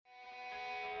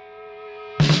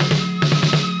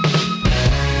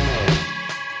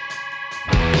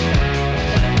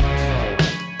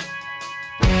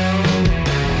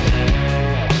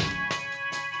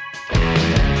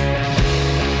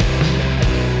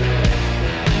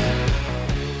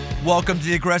Welcome to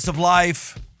the Aggressive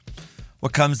Life.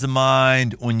 What comes to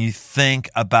mind when you think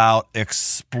about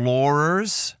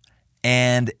explorers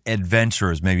and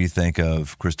adventurers? Maybe you think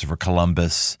of Christopher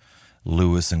Columbus,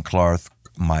 Lewis and Clark.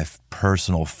 My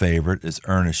personal favorite is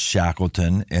Ernest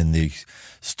Shackleton in the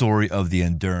story of the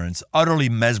Endurance. Utterly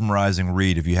mesmerizing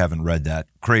read if you haven't read that.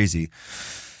 Crazy.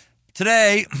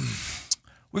 Today,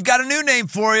 we've got a new name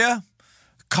for you.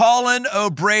 Colin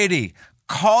O'Brady.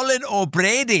 Colin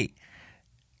O'Brady.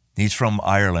 He's from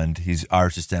Ireland. He's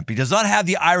Irish descent. He does not have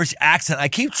the Irish accent. I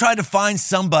keep trying to find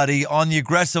somebody on the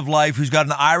Aggressive Life who's got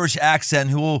an Irish accent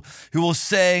who will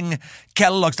sing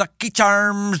Kellogg's Lucky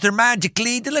Charms. They're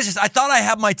magically delicious. I thought I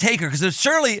had my taker because there's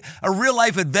surely a real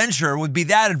life adventurer would be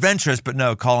that adventurous, but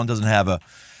no, Colin doesn't have a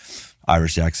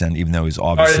Irish accent, even though he's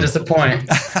obviously... Sorry to disappoint.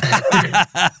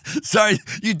 Sorry,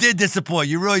 you did disappoint.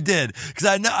 You really did. Because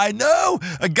I know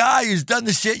a guy who's done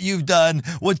the shit you've done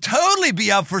would totally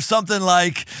be up for something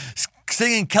like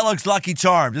singing Kellogg's Lucky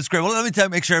Charms. It's great. Well, let me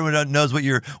make sure everyone knows what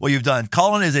you've done.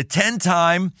 Colin is a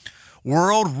 10-time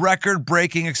world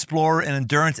record-breaking explorer and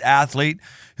endurance athlete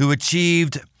who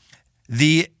achieved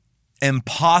the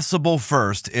impossible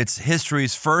first. It's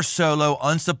history's first solo,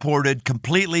 unsupported,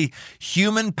 completely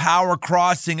human power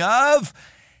crossing of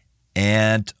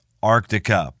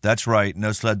Antarctica. That's right.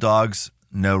 No sled dogs,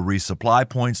 no resupply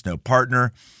points, no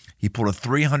partner. He pulled a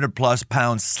 300-plus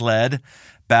pound sled,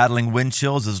 battling wind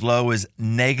chills as low as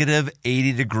negative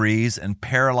 80 degrees and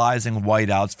paralyzing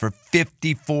whiteouts for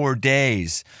 54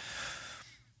 days.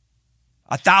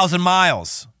 1,000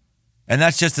 miles. And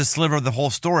that's just a sliver of the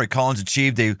whole story. Colin's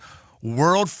achieved a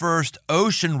world first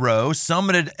ocean row,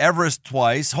 summited Everest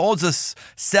twice, holds a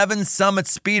 7 summit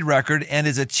speed record, and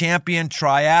is a champion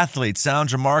triathlete.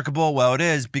 Sounds remarkable? Well, it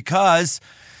is, because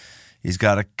he's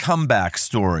got a comeback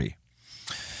story.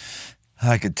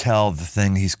 I could tell the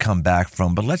thing he's come back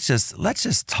from, but let's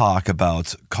just talk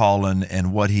about Colin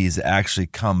and what he's actually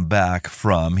come back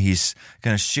from. He's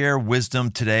going to share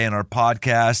wisdom today in our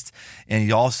podcast, and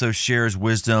he also shares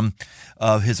wisdom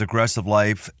of his aggressive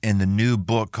life in the new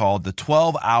book called The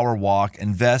 12-Hour Walk,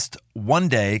 Invest One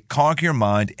Day, Conquer Your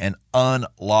Mind, and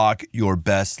Unlock Your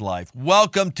Best Life.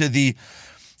 Welcome to the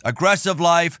Aggressive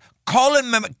Life,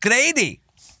 Colin O'Brady.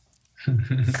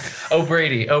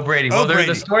 O'Brady. Well,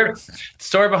 there's the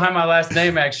story behind my last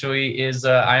name actually is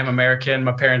I am American.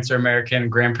 My parents are American,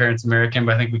 grandparents American,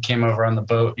 but I think we came over on the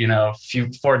boat,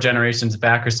 4 generations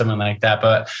back or something like that.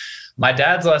 But my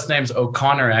dad's last name's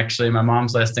O'Connor, actually. My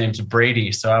mom's last name's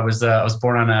Brady. So I was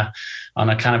born on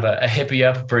a kind of a hippie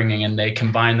upbringing, and they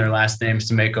combined their last names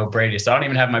to make O'Brady. So I don't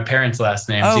even have my parents' last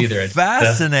names either.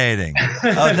 Fascinating.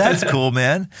 Oh, that's cool,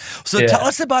 man. So Tell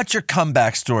us about your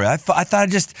comeback story. I thought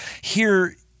I'd just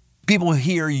hear people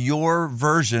hear your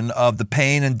version of the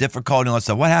pain and difficulty and all that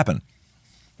stuff. What happened?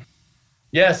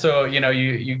 Yeah, so,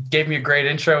 you gave me a great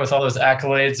intro with all those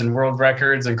accolades and world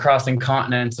records and crossing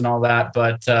continents and all that.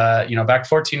 But, back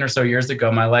 14 or so years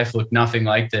ago, my life looked nothing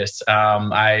like this.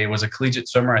 I was a collegiate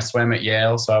swimmer. I swam at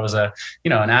Yale, so I was an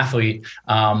athlete.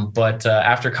 But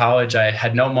after college, I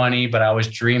had no money, but I always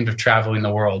dreamed of traveling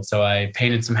the world. So I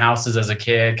painted some houses as a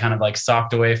kid, kind of like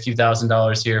socked away a few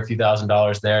 $1,000s here, a few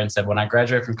 $1,000s there, and said, when I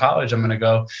graduate from college, I'm going to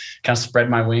go kind of spread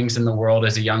my wings in the world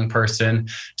as a young person.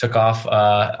 Took off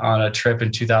on a trip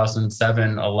in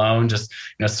 2007 alone, just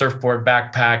surfboard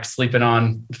backpack, sleeping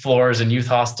on floors in youth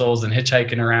hostels and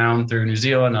hitchhiking around through New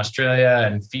Zealand, Australia,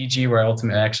 and Fiji, where I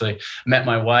ultimately actually met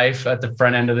my wife at the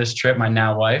front end of this trip, my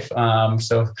now wife.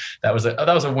 So that was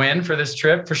a win for this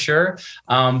trip for sure.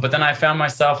 But then I found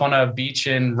myself on a beach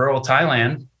in rural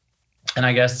Thailand. And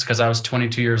I guess because I was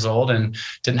 22 years old and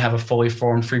didn't have a fully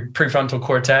formed prefrontal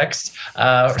cortex,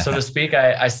 so to speak,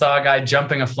 I saw a guy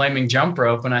jumping a flaming jump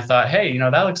rope, and I thought, hey,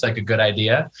 that looks like a good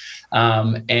idea.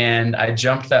 And I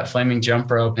jumped that flaming jump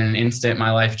rope, and in an instant,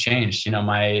 my life changed.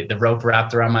 The rope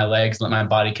wrapped around my legs, lit my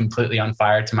body completely on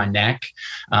fire to my neck.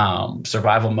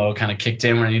 Survival mode kind of kicked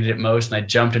in when I needed it most, and I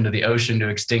jumped into the ocean to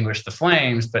extinguish the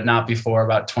flames, but not before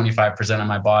about 25% of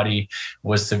my body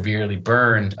was severely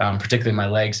burned, particularly my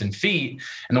legs and feet.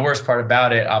 And the worst part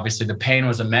about it, obviously the pain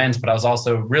was immense, but I was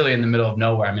also really in the middle of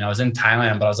nowhere. I mean, I was in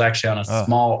Thailand, but I was actually on a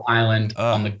small island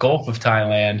on the Gulf of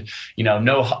Thailand,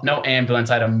 no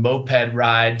ambulance. I had a moped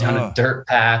ride down a dirt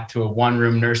path to a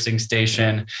 1-room nursing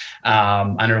station.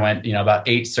 Underwent, about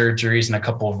 8 surgeries in a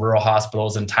couple of rural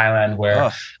hospitals in Thailand where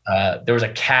there was a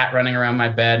cat running around my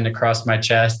bed and across my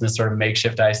chest in this sort of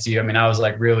makeshift ICU. I mean, I was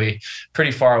like really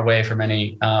pretty far away from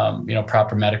any,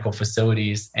 proper medical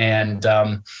facilities. And,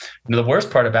 the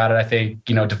worst part about it, I think,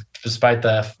 despite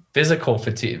the physical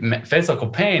fatigue, physical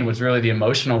pain was really the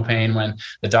emotional pain when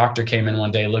the doctor came in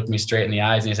one day, looked me straight in the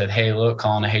eyes, and he said, "Hey, look,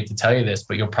 Colin, I hate to tell you this,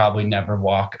 but you'll probably never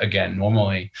walk again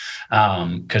normally,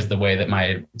 because the way that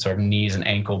my sort of knees and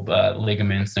ankle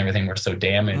ligaments and everything were so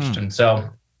damaged." And so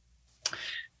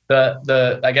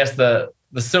I guess the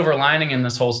silver lining in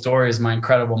this whole story is my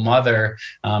incredible mother.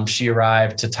 She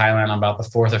arrived to Thailand on about the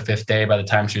 4th or 5th day by the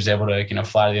time she was able to,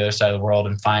 fly to the other side of the world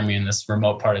and find me in this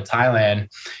remote part of Thailand.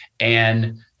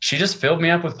 And she just filled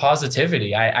me up with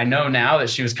positivity. I know now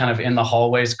that she was kind of in the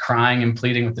hallways crying and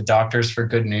pleading with the doctors for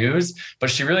good news,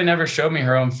 but she really never showed me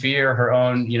her own fear, her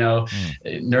own,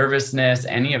 nervousness,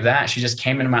 any of that. She just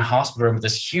came into my hospital room with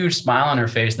this huge smile on her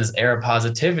face, and this air of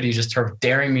positivity, just her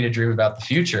daring me to dream about the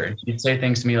future. And she'd say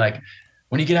things to me like,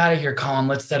 "When you get out of here, Colin,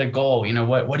 let's set a goal.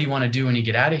 What do you want to do when you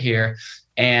get out of here?"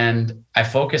 And I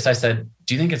said,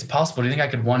 "Do you think it's possible? Do you think I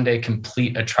could one day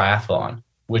complete a triathlon?"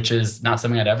 Which is not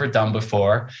something I'd ever done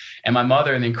before. And my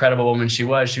mother, and the incredible woman she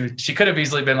was, she could have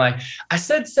easily been like, "I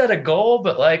said set a goal,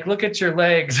 but like, look at your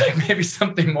legs, like maybe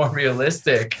something more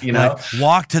realistic, Like,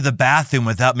 walk to the bathroom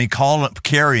without me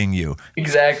carrying you."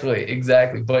 Exactly.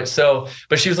 But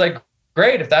she was like,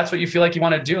 "Great. If that's what you feel like you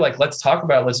want to do, like, let's talk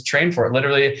about it. Let's train for it."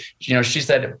 Literally, she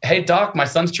said, "Hey doc, my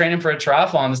son's training for a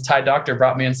triathlon." This Thai doctor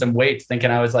brought me in some weights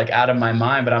thinking I was like out of my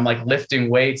mind, but I'm like lifting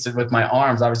weights with my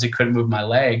arms, obviously couldn't move my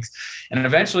legs. And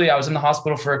eventually I was in the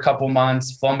hospital for a couple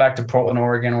months, flown back to Portland,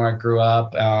 Oregon, where I grew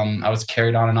up. I was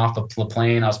carried on and off the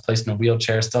plane. I was placed in a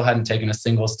wheelchair, still hadn't taken a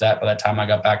single step by the time I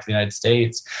got back to the United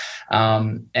States.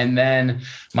 And then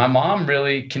my mom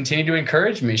really continued to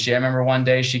encourage me. I remember one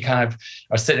day I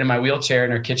was sitting in my wheelchair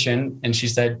in her kitchen, and she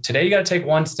said, "Today you got to take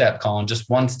one step, Colin, just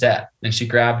one step." And she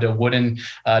grabbed a wooden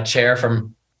chair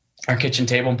from our kitchen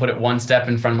table and put it one step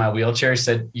in front of my wheelchair. She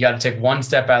said, "You got to take one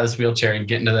step out of this wheelchair and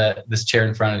get into this chair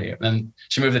in front of you." And then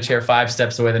she moved the chair 5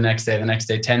 steps away the next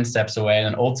day 10 steps away. And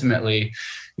then ultimately,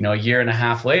 a year and a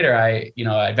half later, I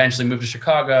eventually moved to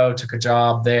Chicago, took a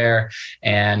job there,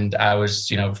 and I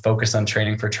was, focused on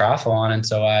training for triathlon. And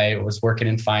so I was working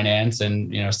in finance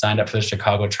and, signed up for the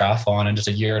Chicago Triathlon. And just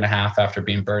a year and a half after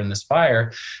being burned in this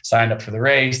fire, signed up for the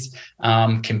race,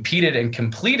 competed and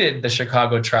completed the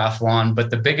Chicago Triathlon.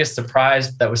 But the biggest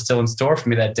surprise that was still in store for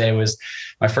me that day was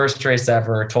my first race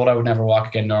ever, told I would never walk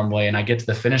again normally. And I get to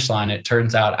the finish line. It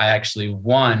turns out I actually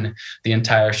won the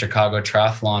entire Chicago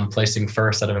Triathlon, placing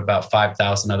first out of about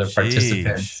 5,000 other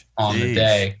participants on the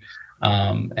day.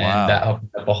 And that opened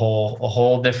up a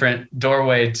whole different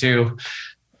doorway to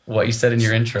what you said in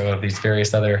your intro of these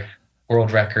various other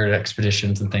world record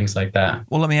expeditions and things like that.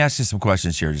 Well, let me ask you some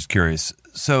questions here. Just curious.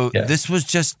 So This was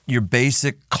just your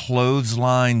basic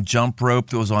clothesline jump rope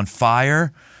that was on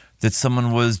fire that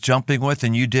someone was jumping with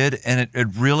and you did, and it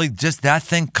really just, that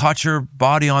thing caught your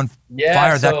body on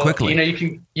fire that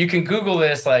quickly. You can Google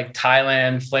this, like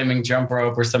Thailand flaming jump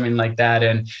rope or something like that,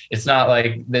 and it's not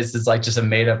like this is like just a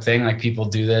made up thing. Like, people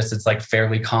do this. It's like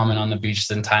fairly common on the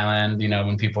beaches in Thailand,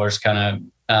 when people are just kind of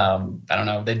I don't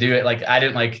know, they do it. Like, I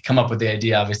didn't come up with the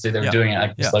idea. Obviously they were doing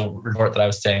it just the resort that I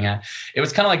was staying at. It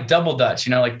was kind of like double Dutch,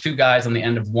 like 2 guys on the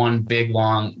end of one big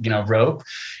long, rope,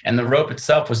 and the rope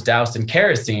itself was doused in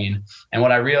kerosene. And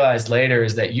what I realized later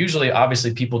is that usually,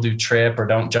 obviously, people do trip or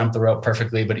don't jump the rope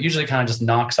perfectly, but it usually kind of just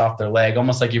knocks off their leg,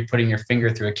 almost like you're putting your finger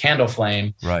through a candle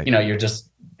flame. Right.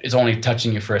 It's only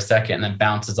touching you for a second and then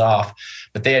bounces off.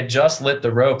 But they had just lit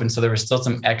the rope, and so there was still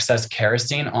some excess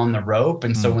kerosene on the rope.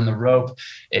 And so when the rope,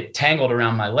 it tangled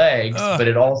around my legs, but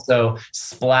it also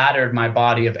splattered my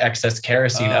body of excess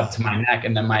kerosene up to my neck,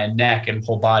 and then my neck and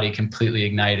whole body completely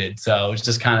ignited. So it was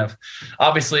just kind of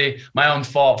obviously my own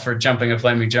fault for jumping a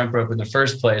flaming jump rope in the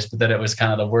first place, but that it was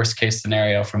kind of the worst case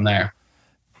scenario from there.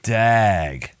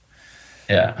 Dag.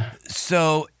 Yeah.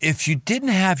 So if you didn't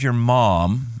have your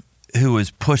mom who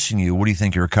was pushing you, what do you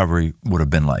think your recovery would have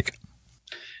been like?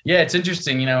 Yeah, it's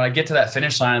interesting. I get to that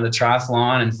finish line of the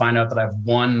triathlon and find out that I've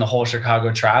won the whole Chicago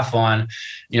Triathlon.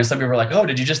 Some people are like, "Oh,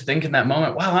 did you just think in that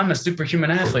moment, wow, I'm a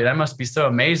superhuman athlete. I must be so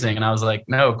amazing." And I was like,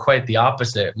 no, quite the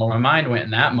opposite. Where my mind went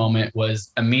in that moment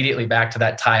was immediately back to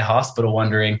that Thai hospital,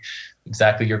 wondering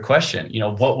exactly your question.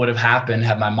 What would have happened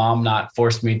had my mom not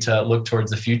forced me to look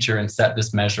towards the future and set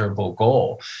this measurable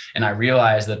goal? And I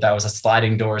realized that was a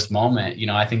sliding doors moment.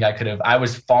 I think I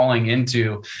was falling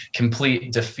into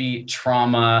complete defeat,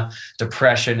 trauma,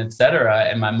 depression, etc.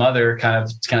 And my mother kind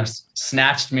of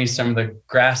snatched me some of the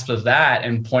grasp of that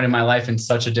and pointed my life in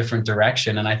such a different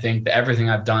direction. And I think that everything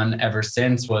I've done ever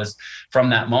since was from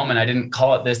that moment. I didn't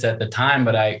call it this at the time,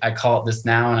 but I call it this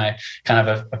now. And I kind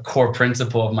of a core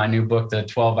principle of my new book, The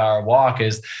 12-Hour Walk,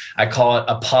 is I call it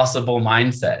a possible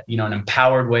mindset, an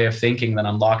empowered way of thinking that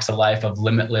unlocks a life of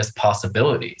limitless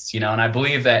possibilities, and I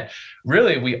believe that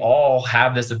really we all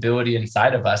have this ability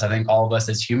inside of us. I think all of us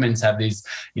as humans have these,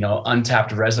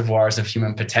 untapped reservoirs of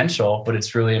human potential, but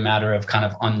it's really a matter of kind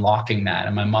of unlocking that.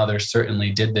 And my mother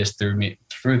certainly did this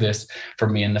through this for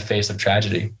me in the face of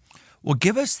tragedy. Well,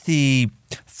 give us the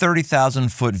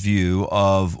 30,000 foot view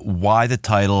of why the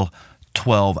title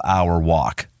 12-Hour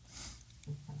Walk.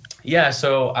 Yeah,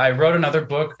 so I wrote another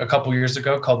book a couple years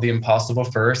ago called The Impossible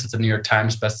First. It's a New York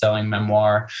Times bestselling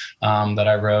memoir that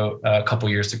I wrote a couple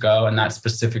years ago. And that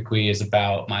specifically is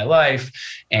about my life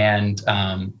and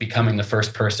becoming the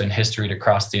first person in history to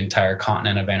cross the entire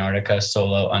continent of Antarctica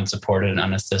solo, unsupported, and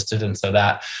unassisted. And so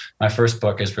my first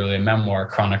book is really a memoir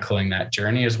chronicling that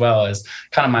journey, as well as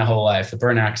kind of my whole life, the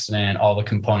burn accident, all the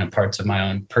component parts of my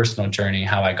own personal journey,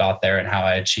 how I got there and how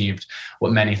I achieved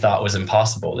what many thought was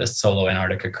impossible, this solo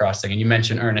Antarctica crossing. And you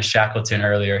mentioned Ernest Shackleton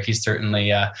earlier. He's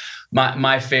certainly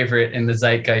my favorite in the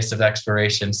zeitgeist of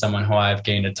exploration, someone who I've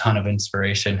gained a ton of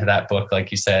inspiration. That book,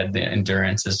 like you said, The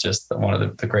Endurance, is just one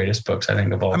of the greatest books, I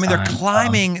think, of all time. They're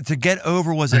climbing to get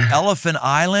over, was it Elephant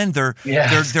Island? They're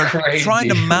trying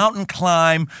to mountain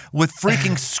climb with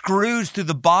freaking screws through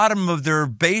the bottom of their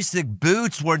basic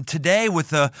boots, where today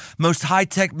with the most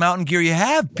high-tech mountain gear you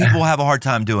have, people have a hard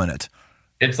time doing it.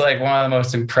 It's like one of the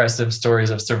most impressive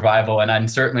stories of survival. And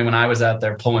certainly when I was out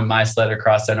there pulling my sled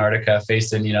across Antarctica,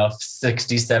 facing,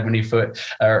 60,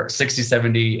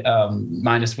 70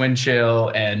 minus wind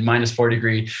chill and minus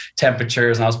 4-degree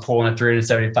temperatures. And I was pulling a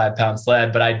 375 pound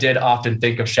sled. But I did often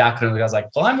think of Shackleton. I was like,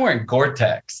 well, I'm wearing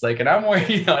Gore-Tex. And I'm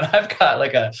wearing, and I've got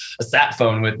like a sat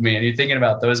phone with me. And you're thinking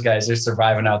about those guys, they're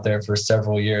surviving out there for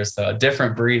several years. So a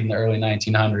different breed in the early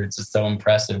 1900s is so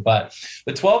impressive. But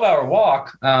the 12-Hour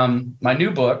Walk, my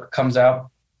new book coming out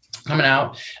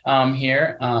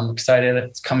here. I'm excited.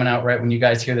 It's coming out right when you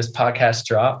guys hear this podcast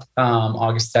drop,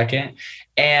 August 2nd.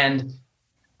 And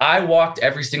I walked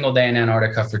every single day in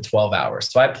Antarctica for 12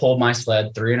 hours. So I pulled my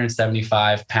sled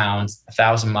 375 pounds,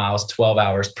 1,000 miles, 12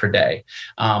 hours per day.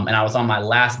 And I was on my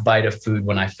last bite of food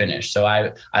when I finished. So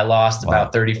I lost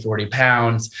about 30, 40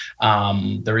 pounds.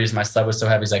 The reason my sled was so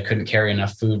heavy is I couldn't carry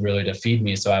enough food really to feed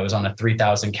me. So I was on a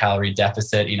 3,000 calorie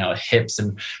deficit, hips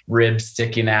and ribs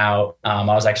sticking out. I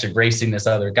was actually racing this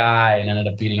other guy and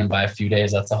ended up beating him by a few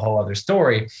days. That's a whole other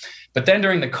story. But then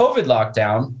during the COVID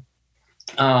lockdown,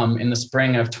 in the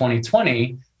spring of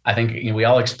 2020, I think we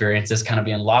all experienced this, kind of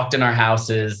being locked in our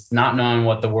houses, not knowing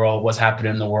what's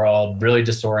happening in the world, really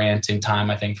disorienting time,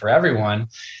 I think, for everyone.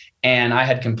 And I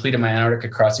had completed my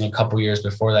Antarctica crossing a couple years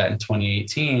before that in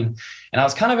 2018. And I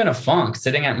was kind of in a funk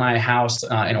sitting at my house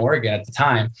in Oregon at the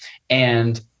time.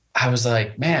 And I was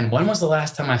like, man, when was the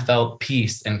last time I felt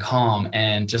peace and calm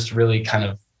and just really kind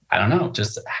of, I don't know,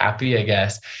 just happy, I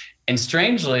guess. And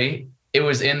strangely, it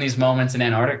was in these moments in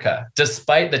Antarctica.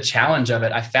 Despite the challenge of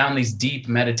it, I found these deep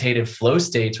meditative flow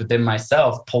states within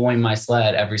myself, pulling my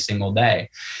sled every single day.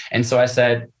 And so I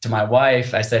said to my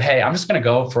wife, hey, I'm just going to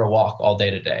go for a walk all day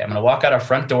today. I'm going to walk out our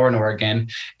front door in Oregon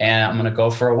and I'm going to go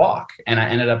for a walk. And I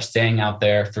ended up staying out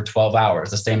there for 12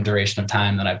 hours, the same duration of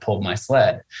time that I pulled my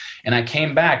sled. And I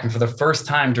came back, and for the first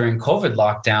time during COVID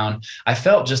lockdown, I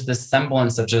felt just this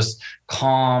semblance of just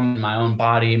calm in my own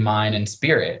body, mind, and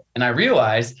spirit. And I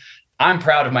realized I'm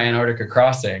proud of my Antarctica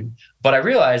crossing, but I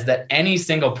realized that any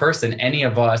single person, any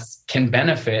of us, can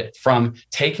benefit from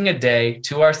taking a day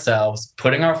to ourselves,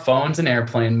 putting our phones in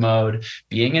airplane mode,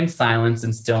 being in silence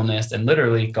and stillness, and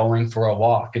literally going for a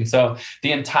walk. And so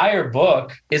the entire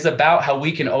book is about how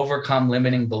we can overcome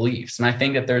limiting beliefs. And I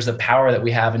think that there's a power that we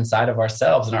have inside of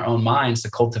ourselves and our own minds to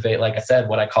cultivate, like I said,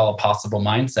 what I call a possible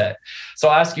mindset. So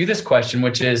I'll ask you this question,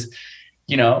 which is,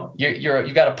 you got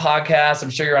a podcast. I'm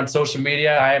sure you're on social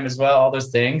media. I am as well. All those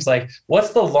things. Like,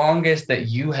 what's the longest that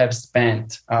you have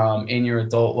spent in your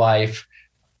adult life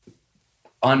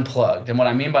unplugged? And what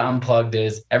I mean by unplugged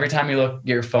is every time you look at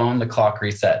your phone, the clock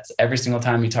resets. Every single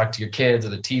time you talk to your kids, or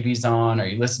the TV's on, or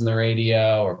you listen to the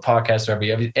radio or podcast, or whatever,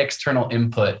 you have external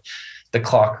input, the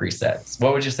clock resets.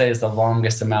 What would you say is the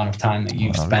longest amount of time that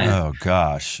you've spent? Oh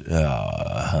gosh.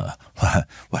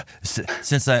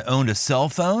 Since I owned a cell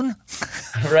phone?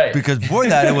 Right. Because before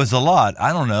that, it was a lot.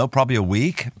 I don't know, probably a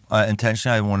week.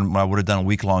 Intentionally, I would have done a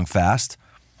week-long fast.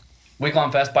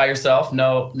 Week-long fast by yourself?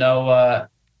 No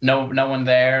one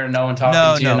there, no one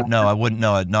talking to you? No, I wouldn't.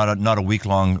 No, not a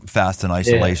week-long fast in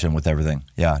isolation with everything.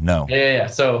 Yeah, no. Yeah.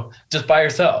 So just by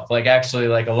yourself, like actually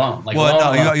like alone.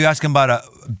 Are you asking about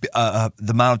the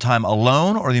amount of time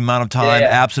alone or the amount of time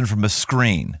absent from a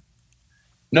screen?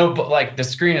 No, but like the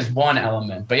screen is one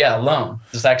element, but yeah, alone.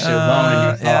 Just actually alone in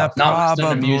your thoughts, Yeah, not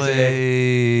listening to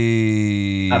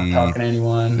music, not probably. talking to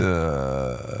anyone.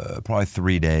 Probably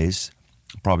 3 days.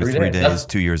 Probably 3 three days. days,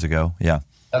 2 years ago. Yeah.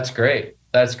 That's great.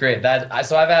 That's great.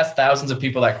 So I've asked thousands of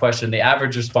people that question. The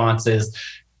average response is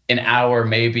an hour,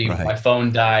 maybe. Right. My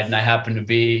phone died and I happen to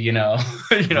be,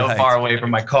 Right. far away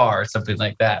from my car or something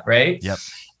like that. Right. Yep.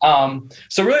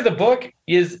 So really the book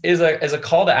is a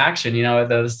call to action.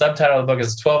 The subtitle of the book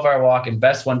is 12-hour walk,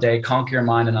 invest one day, conquer your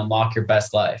mind and unlock your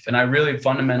best life. And I really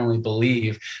fundamentally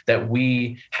believe that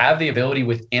we have the ability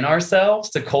within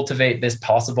ourselves to cultivate this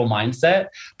possible mindset,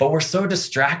 but we're so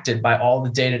distracted by all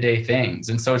the day-to-day things.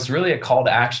 And so it's really a call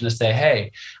to action to say,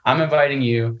 hey, I'm inviting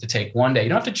you to take one day. You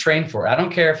don't have to train for it. I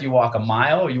don't care if you walk a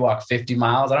mile or you walk 50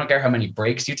 miles. I don't care how many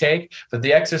breaks you take, but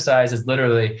the exercise is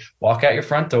literally walk out your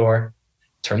front door,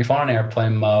 turn your phone on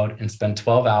airplane mode, and spend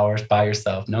 12 hours by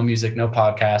yourself. No music, no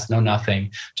podcast, no nothing,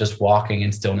 just walking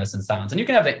in stillness and silence. And you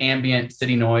can have the ambient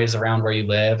city noise around where you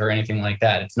live or anything like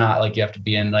that. It's not like you have to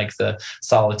be in like the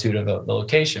solitude of the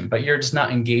location, but you're just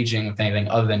not engaging with anything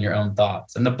other than your own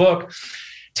thoughts. And the book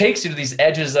takes you to these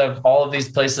edges of all of these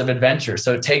places of adventure.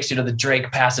 So it takes you to the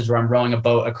Drake Passage where I'm rowing a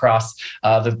boat across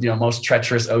the most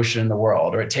treacherous ocean in the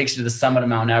world, or it takes you to the summit of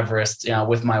Mount Everest,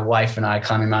 with my wife and I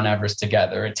climbing Mount Everest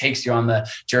together. It takes you on the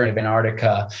journey of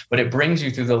Antarctica, but it brings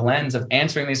you through the lens of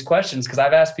answering these questions. Because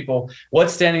I've asked people,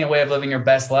 what's standing in the way of living your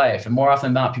best life? And more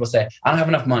often than not, people say, I don't have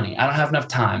enough money. I don't have enough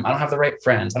time. I don't have the right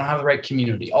friends. I don't have the right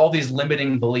community. All these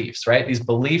limiting beliefs, right? These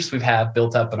beliefs we have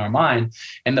built up in our mind.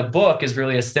 And the book is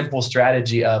really a simple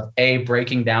strategy of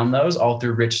breaking down those all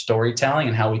through rich storytelling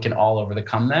and how we can all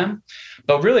overcome them.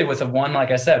 But really with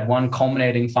like I said, one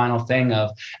culminating final thing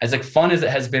of, as like fun as it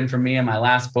has been for me in my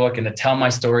last book and to tell my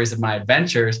stories of my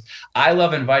adventures, I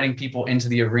love inviting people into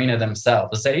the arena themselves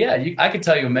to say, yeah, I could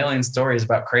tell you a million stories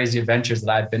about crazy adventures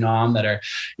that I've been on that are,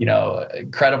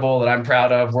 incredible, that I'm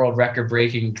proud of, world record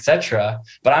breaking, etc.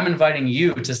 But I'm inviting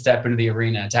you to step into the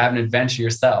arena, to have an adventure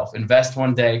yourself, invest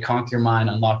one day, conquer your mind,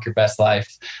 unlock your best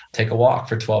life, take a walk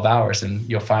for 12 hours, and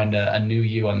you'll find a new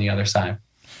you on the other side.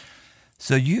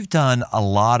 So you've done a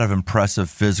lot of impressive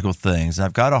physical things.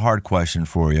 I've got a hard question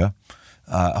for you.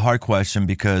 A hard question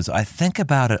because I think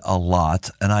about it a lot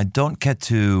and I don't get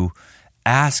to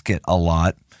ask it a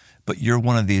lot, but you're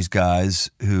one of these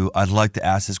guys who I'd like to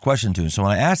ask this question to. So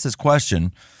when I ask this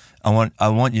question, I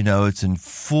want you to know it's in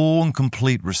full and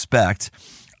complete respect.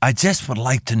 I just would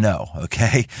like to know,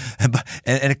 okay?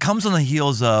 And it comes on the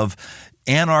heels of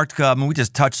Antarctica. I mean, we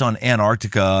just touched on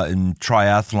Antarctica and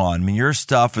triathlon. I mean, your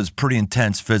stuff is pretty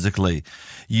intense physically.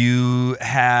 You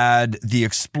had the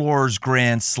Explorers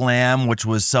Grand Slam, which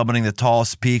was summiting the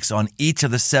tallest peaks on each of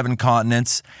the 7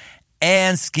 continents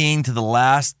and skiing to the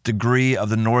last degree of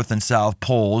the North and South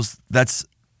poles. That's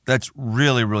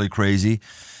really, really crazy.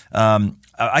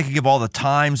 I could give all the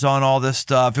times on all this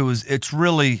stuff. It's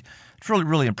really,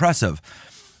 really impressive.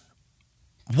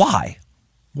 Why?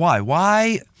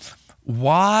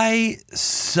 Why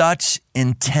such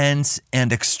intense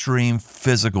and extreme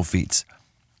physical feats?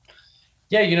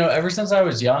 Yeah, ever since I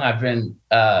was young, I've been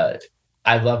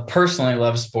personally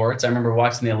love sports. I remember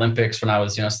watching the Olympics when I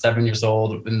was, 7 years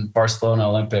old in Barcelona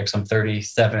Olympics. I'm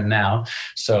 37 now.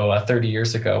 So 30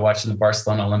 years ago, watching the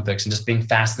Barcelona Olympics and just being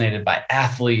fascinated by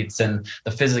athletes and the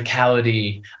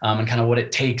physicality and kind of what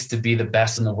it takes to be the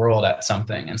best in the world at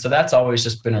something. And so that's always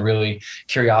just been a really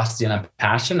curiosity and a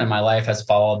passion. And my life has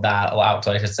followed that a lot.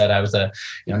 Like I said, I was a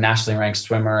nationally ranked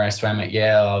swimmer. I swam at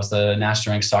Yale. I was a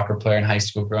nationally ranked soccer player in high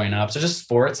school growing up. So just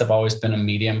sports have always been a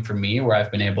medium for me where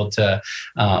I've been able to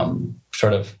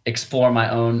sort of explore my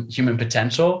own human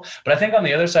potential. But I think on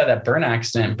the other side of that burn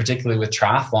accident, particularly with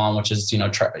triathlon, which is,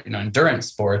 endurance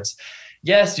sports,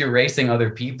 yes, you're racing other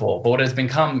people. But what has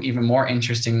become even more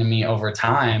interesting to me over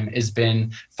time has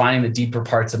been finding the deeper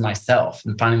parts of myself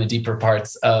and finding the deeper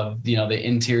parts of, the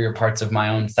interior parts of my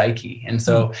own psyche. And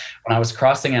so when I was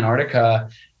crossing Antarctica,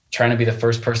 trying to be the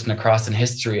first person to cross in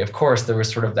history, of course, there was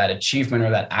sort of that achievement or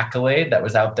that accolade that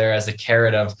was out there as a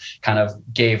carrot of kind of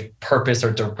gave purpose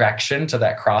or direction to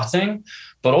that crossing.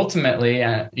 But ultimately,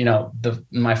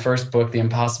 my first book, The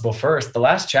Impossible First, the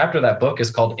last chapter of that book is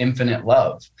called Infinite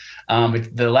Love.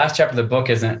 The last chapter of the book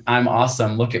isn't, I'm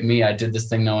awesome, look at me, I did this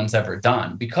thing no one's ever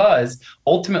done. Because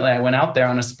ultimately, I went out there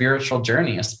on a spiritual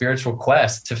journey, a spiritual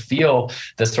quest to feel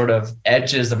the sort of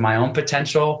edges of my own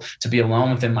potential, to be alone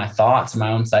within my thoughts and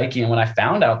my own psyche. And what I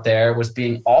found out there was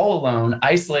being all alone,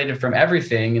 isolated from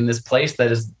everything in this place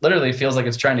that is literally feels like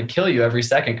it's trying to kill you every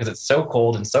second because it's so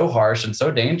cold and so harsh and so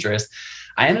dangerous.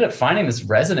 I ended up finding this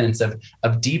resonance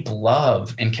of deep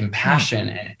love and compassion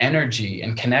and energy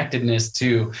and connectedness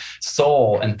to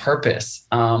soul and purpose.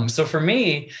 So for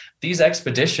me, these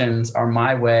expeditions are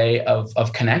my way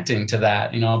of connecting to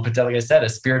that, but like I said, a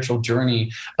spiritual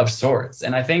journey of sorts.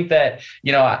 And I think that,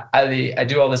 I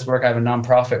do all this work. I have a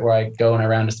nonprofit where I go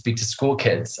around to speak to school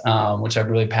kids, which I'm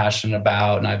really passionate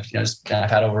about. And I've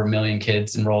had over 1 million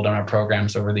kids enrolled in our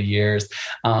programs over the years.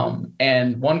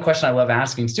 And one question I love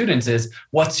asking students is,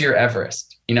 what's your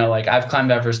Everest? I've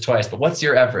climbed Everest twice, but what's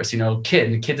your Everest?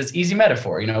 Kids, it's easy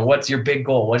metaphor. What's your big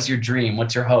goal? What's your dream?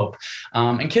 What's your hope?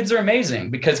 And kids are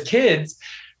amazing because kids,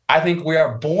 I think we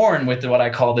are born with what I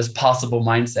call this possible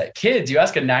mindset. Kids, you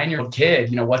ask a 9-year-old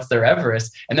kid, what's their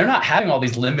Everest? And they're not having all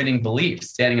these limiting beliefs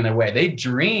standing in their way. They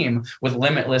dream with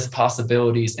limitless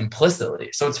possibilities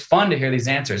implicitly. So it's fun to hear these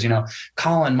answers.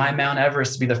 Colin, my Mount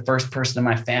Everest is to be the first person in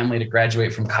my family to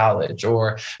graduate from college.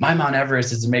 Or my Mount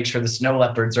Everest is to make sure the snow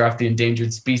leopards are off the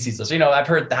endangered species list. I've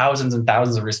heard thousands and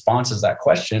thousands of responses to that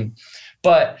question.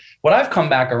 But what I've come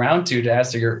back around to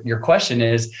answer your question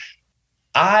is,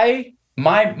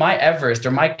 my Everest,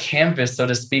 or my canvas, so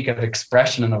to speak, of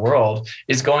expression in the world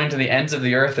is going to the ends of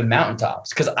the earth and mountaintops,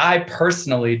 because I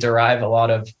personally derive a lot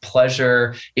of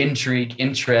pleasure, intrigue,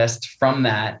 interest from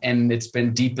that. And it's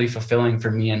been deeply fulfilling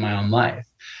for me in my own life.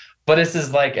 But this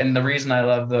is and the reason I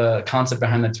love the concept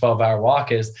behind the 12-hour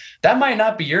walk is that might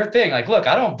not be your thing. Look,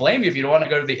 I don't blame you if you don't want to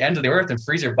go to the end of the earth and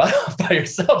freeze your butt off by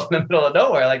yourself in the middle of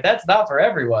nowhere. That's not for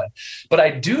everyone. But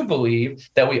I do believe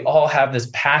that we all have this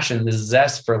passion, this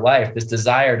zest for life, this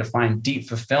desire to find deep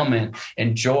fulfillment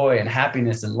and joy and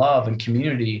happiness and love and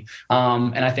community.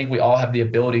 And I think we all have the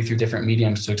ability through different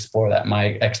mediums to explore that.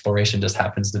 My exploration just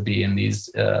happens to be in these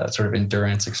sort of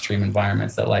endurance, extreme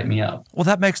environments that light me up. Well,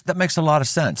 that makes a lot of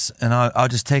sense. And I'll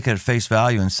just take it at face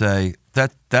value and say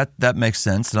that makes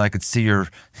sense. And I could see your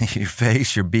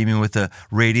face. You're beaming with a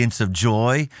radiance of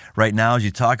joy right now as you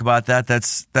talk about that.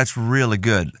 That's really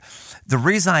good. The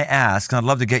reason I ask, and I'd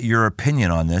love to get your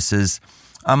opinion on this, is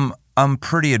I'm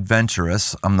pretty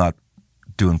adventurous. I'm not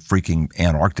doing freaking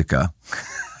Antarctica.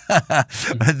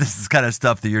 This is kind of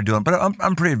stuff that you're doing, but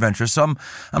I'm pretty adventurous. So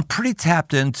I'm pretty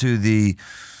tapped into the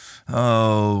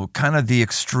kind of the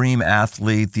extreme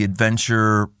athlete, the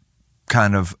adventure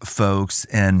kind of folks.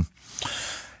 And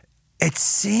it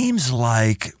seems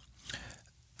like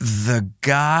the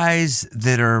guys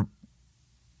that are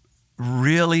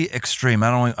really extreme,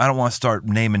 I don't want to start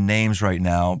naming names right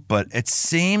now, but it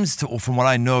seems to, from what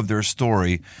I know of their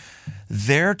story,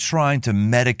 they're trying to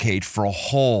medicate for a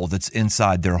hole that's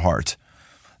inside their heart.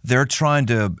 They're trying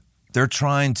to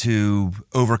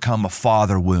overcome a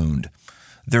father wound.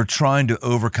 They're trying to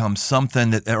overcome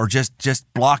something that, or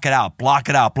just block it out.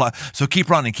 So keep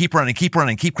running, keep climbing.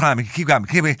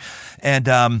 And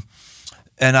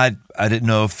I didn't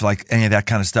know if any of that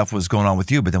kind of stuff was going on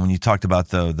with you. But then when you talked about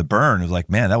the burn, it was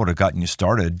man, that would have gotten you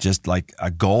started. Just like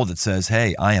a goal that says,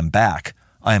 hey, I am back.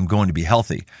 I am going to be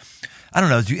healthy. I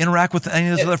don't know. Do you interact with any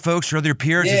of those other folks or other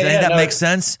peers? Does any of that make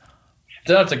sense?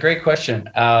 No, it's a great question.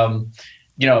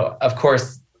 Of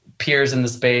course, peers in the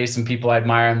space and people I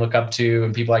admire and look up to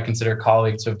and people I consider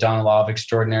colleagues who have done a lot of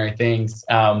extraordinary things.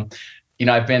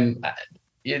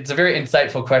 It's a very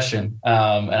insightful question.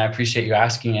 And I appreciate you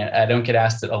asking it. I don't get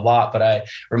asked it a lot, but it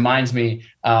reminds me,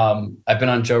 I've been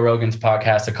on Joe Rogan's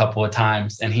podcast a couple of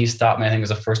times and he stopped me. I think it was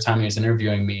the first time he was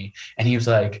interviewing me. And he was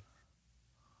like,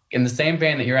 in the same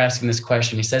vein that you're asking this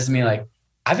question, he says to me,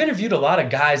 I've interviewed a lot of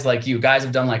guys like you. Guys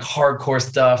have done hardcore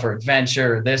stuff or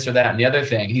adventure or this or that and the other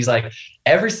thing. He's like,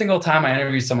 every single time I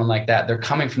interview someone like that, they're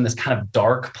coming from this kind of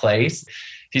dark place.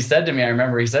 He said to me,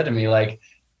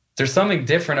 there's something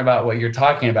different about what you're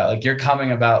talking about. You're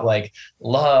coming about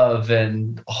love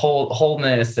and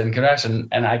wholeness and connection.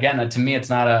 And again, to me, it's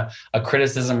not a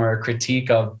criticism or a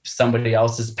critique of somebody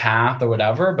else's path or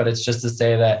whatever, but it's just to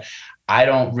say that I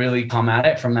don't really come at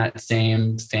it from that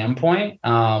same standpoint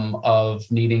of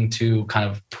needing to kind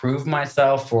of prove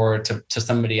myself or to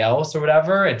somebody else or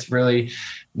whatever. It's really,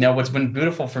 what's been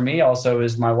beautiful for me also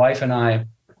is my wife and I,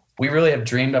 we really have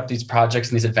dreamed up these projects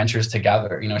and these adventures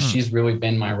together. She's really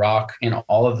been my rock in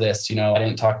all of this. I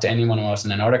didn't talk to anyone when I was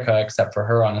in Antarctica except for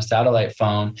her on a satellite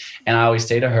phone. And I always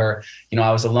say to her,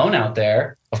 I was alone out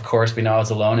there. Of course, we know I was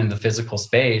alone in the physical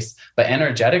space, but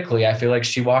energetically, I feel like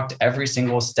she walked every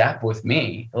single step with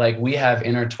me. We have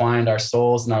intertwined our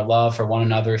souls and our love for one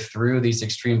another through these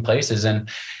extreme places. And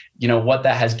what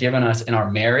that has given us in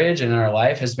our marriage and in our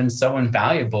life has been so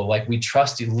invaluable. Like we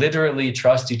literally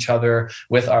trust each other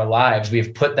with our lives.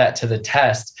 We've put that to the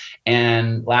test.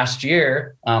 And last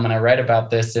year, and I write about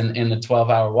this in the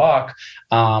 12-hour walk,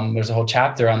 there's a whole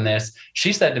chapter on this.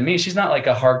 She said to me, she's not like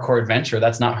a hardcore adventurer.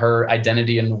 That's not her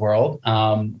identity in the world.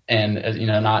 And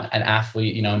not an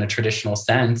athlete, in a traditional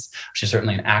sense. She's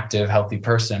certainly an active, healthy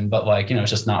person, but it's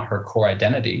just not her core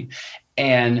identity.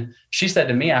 And she said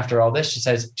to me after all this, she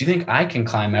says, do you think I can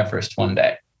climb Everest one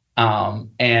day?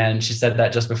 And she said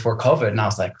that just before COVID. And I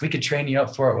was like, we could train you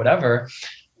up for it, whatever.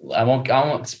 I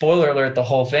won't spoiler alert the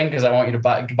whole thing because I want you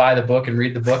to buy the book and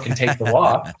read the book and take the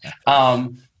walk.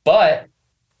 But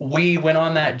we went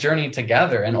on that journey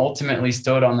together and ultimately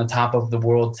stood on the top of the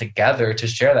world together to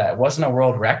share that. It wasn't a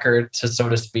world record, so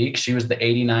to speak. She was the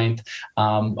 89th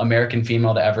American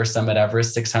female to ever summit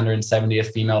Everest,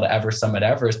 670th female to ever summit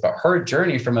Everest. But her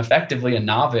journey from effectively a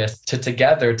novice to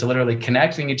together to literally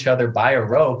connecting each other by a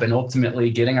rope and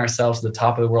ultimately getting ourselves to the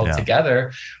top of the world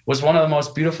together was one of the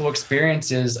most beautiful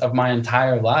experiences of my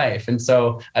entire life. And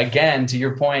so again, to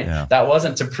your point, that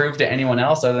wasn't to prove to anyone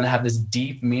else other than have this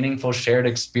deep, meaningful shared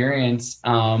experience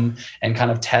and kind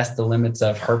of test the limits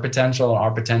of her potential and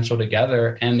our potential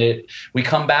together. And we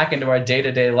come back into our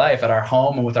day-to-day life at our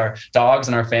home and with our dogs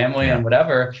and our family and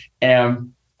whatever.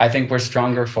 And I think we're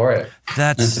stronger for it.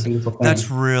 It's a beautiful thing. That's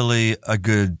really a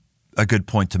good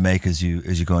point to make as you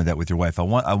go into that with your wife. I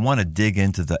want to dig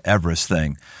into the Everest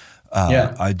thing.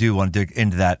 I do want to dig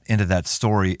into that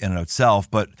story in and of itself.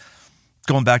 But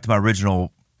going back to my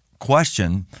original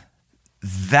question,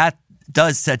 that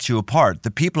does set you apart.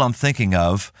 The people I'm thinking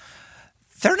of,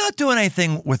 they're not doing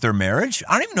anything with their marriage.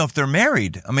 I don't even know if they're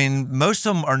married. I mean, most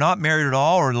of them are not married at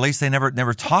all, or at least they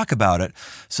never talk about it.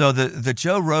 So the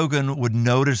Joe Rogan would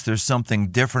notice there's something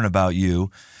different about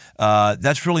you.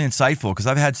 That's really insightful because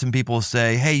I've had some people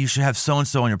say, hey, you should have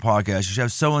so-and-so on your podcast. You should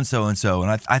have so-and-so and so.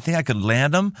 And I think I could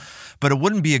land them, but it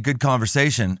wouldn't be a good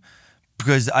conversation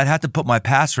because I'd have to put my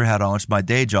pastor hat on, which is my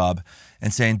day job,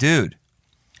 and saying, dude,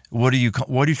 what are you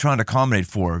trying to accommodate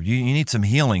for? You need some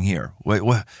healing here.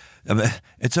 What?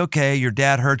 It's okay. Your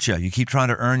dad hurt you. You keep trying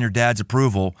to earn your dad's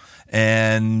approval,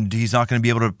 and he's not going to be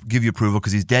able to give you approval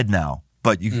because he's dead now.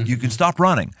 But you can stop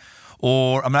running.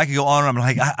 Or I could go on. And I'm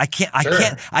like, I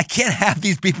can't have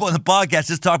these people in the podcast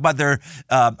just talk about their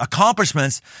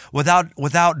accomplishments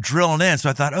without drilling in. So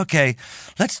I thought, okay,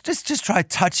 let's just try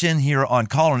touch in here on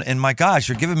Colin. And my gosh,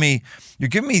 you're giving me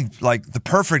like the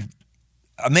perfect.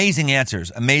 Amazing answers.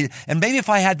 And maybe if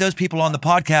I had those people on the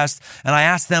podcast and I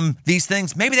asked them these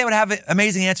things, maybe they would have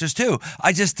amazing answers too.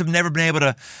 I just have never been able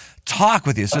to talk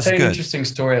with you. So I'll tell you an interesting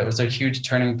story that was a huge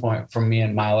turning point for me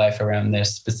in my life around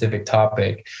this specific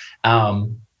topic.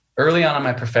 Early on in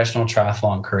my professional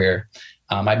triathlon career,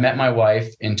 I met my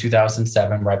wife in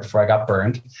 2007, right before I got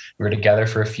burned. We were together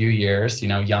for a few years,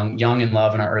 young in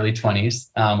love in our early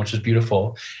 20s, which was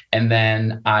beautiful. And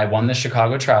then I won the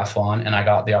Chicago Triathlon and I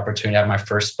got the opportunity to have my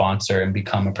first sponsor and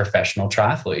become a professional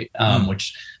triathlete,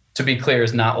 which, to be clear,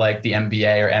 is not like the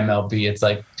NBA or MLB. It's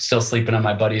like still sleeping on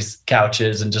my buddies'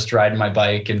 couches and just riding my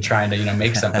bike and trying to,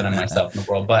 make something of myself in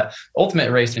the world. But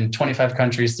ultimate race in 25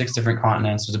 countries, 6 different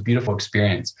continents was a beautiful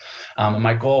experience. And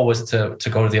my goal was to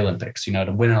go to the Olympics, to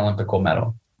win an Olympic gold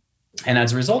medal. And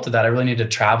as a result of that, I really need to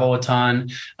travel a ton.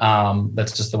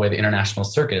 That's just the way the international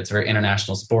circuit. It's a very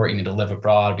international sport. You need to live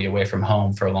abroad, be away from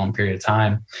home for a long period of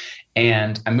time.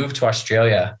 And I moved to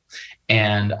Australia.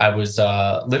 And I was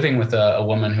living with a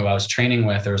woman who I was training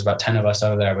with. There was about 10 of us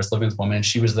over there. I was living with a woman, and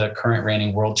she was the current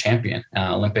reigning world champion,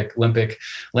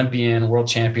 Olympian, world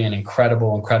champion,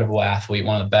 incredible athlete,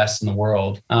 one of the best in the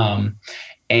world.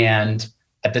 And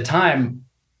at the time,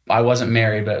 I wasn't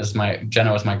married, but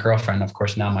Jenna was my girlfriend, of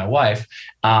course, now my wife,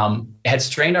 had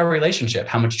strained our relationship,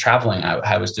 how much traveling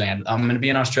I was doing. I'm going to be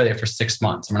in Australia for 6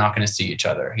 months and we're not going to see each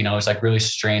other. It's like really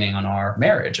straining on our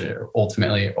marriage, or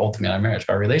ultimately our marriage,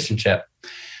 our relationship.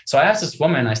 So I asked this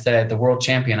woman, I said, the world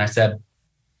champion, I said,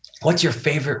 what's your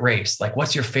favorite race? Like,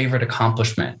 what's your favorite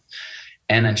accomplishment?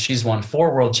 And then she's won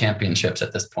 4 world championships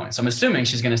at this point. So I'm assuming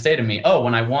she's going to say to me, oh,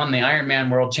 when I won the Ironman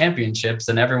world championships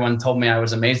and everyone told me I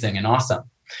was amazing and awesome.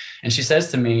 And she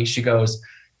says to me, she goes,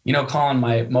 Colin,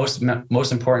 my most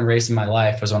important race in my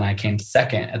life was when I came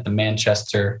second at the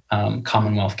Manchester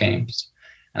Commonwealth Games.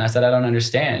 And I said, I don't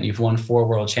understand. You've won 4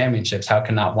 world championships. How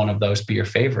can not one of those be your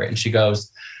favorite? And she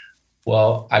goes,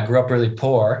 well, I grew up really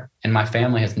poor and my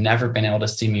family has never been able to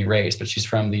see me race, but she's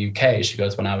from the UK. She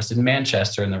goes, when I was in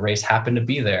Manchester and the race happened to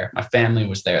be there, my family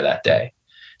was there that day.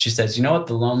 She says, you know what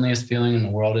the loneliest feeling in the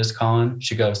world is, Colin?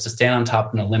 She goes, to stand on top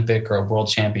of an Olympic or a world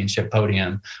championship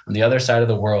podium on the other side of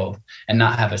the world and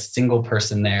not have a single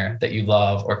person there that you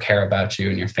love or care about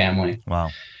you and your family. Wow.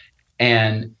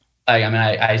 And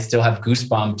I still have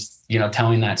goosebumps,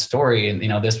 telling that story.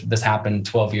 And, this happened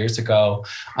 12 years ago,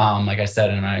 like I said,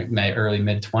 in my early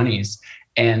mid-20s.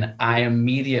 And I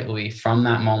immediately, from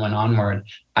that moment onward,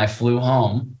 I flew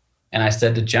home and I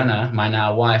said to Jenna, my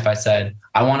now wife, I said,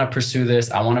 I want to pursue this.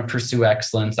 I want to pursue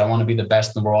excellence. I want to be the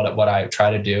best in the world at what I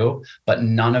try to do, but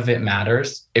none of it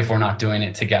matters if we're not doing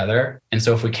it together. And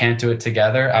so if we can't do it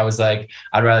together, I was like,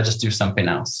 I'd rather just do something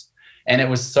else. And it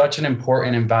was such an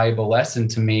important and valuable lesson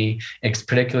to me,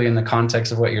 particularly in the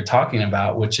context of what you're talking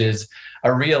about, which is a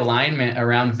realignment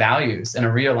around values and a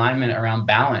realignment around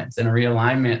balance and a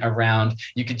realignment around,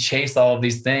 you could chase all of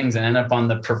these things and end up on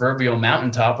the proverbial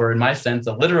mountaintop, or in my sense,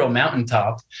 a literal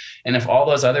mountaintop. And if all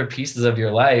those other pieces of your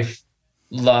life,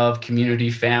 love, community,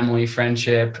 family,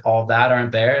 friendship, all that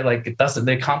aren't there, like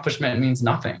the accomplishment means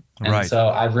nothing. And right. So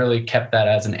I've really kept that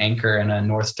as an anchor and a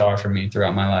North Star for me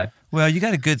throughout my life. Well, you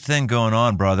got a good thing going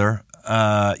on, brother.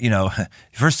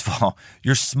 First of all,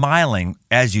 you're smiling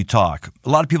as you talk. A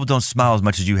lot of people don't smile as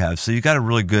much as you have, so you got a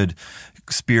really good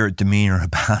spirit, demeanor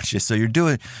about you. So you're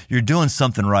doing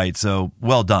something right. So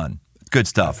well done, good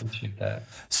stuff. I appreciate that.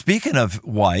 Speaking of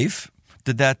wife,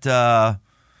 did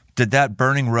that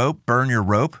burning rope burn your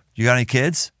rope? You got any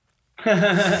kids?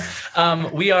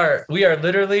 We are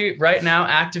literally right now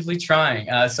actively trying.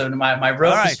 So my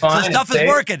rope is fine. So stuff is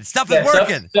working. Stuff's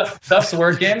working.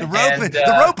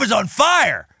 The rope is on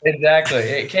fire. Exactly.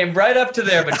 It came right up to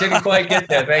there, but didn't quite get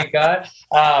there. Thank God.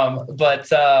 But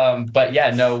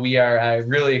yeah, no, we are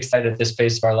really excited at this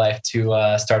phase of our life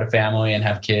to start a family and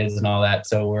have kids and all that.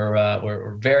 So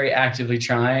we're very actively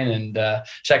trying, and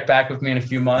check back with me in a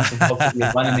few months and hopefully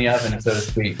be one in the oven, so to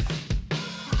speak.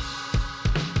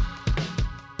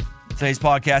 Today's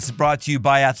podcast is brought to you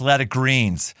by Athletic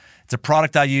Greens. It's a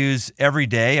product I use every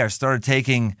day. I started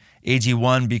taking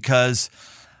AG1 because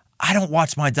I don't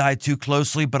watch my diet too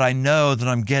closely, but I know that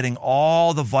I'm getting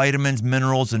all the vitamins,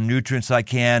 minerals, and nutrients I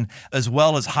can, as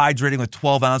well as hydrating with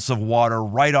 12 ounces of water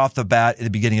right off the bat at the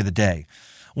beginning of the day.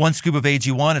 One scoop of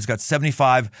AG1, it's got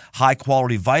 75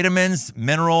 high-quality vitamins,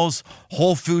 minerals,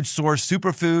 whole food source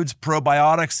superfoods,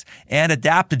 probiotics, and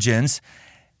adaptogens,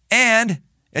 and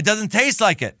it doesn't taste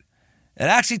like it. It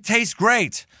actually tastes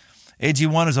great.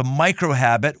 AG1 is a micro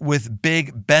habit with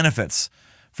big benefits.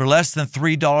 For less than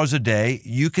 $3 a day,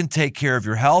 you can take care of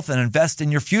your health and invest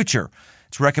in your future.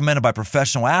 It's recommended by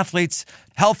professional athletes,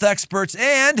 health experts,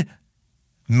 and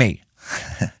me.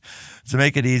 To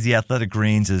make it easy, Athletic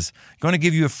Greens is going to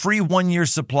give you a free 1-year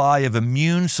supply of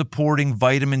immune-supporting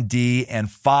vitamin D and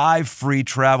 5 free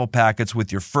travel packets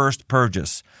with your first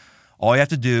purchase. All you have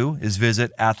to do is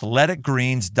visit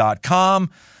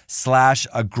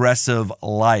athleticgreens.com/aggressive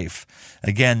life.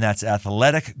 Again, that's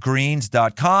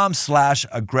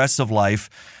athleticgreens.com/aggressive life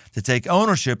to take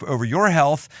ownership over your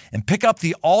health and pick up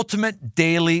the ultimate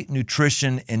daily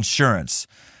nutrition insurance.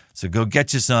 So go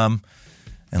get you some,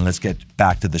 and let's get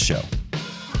back to the show.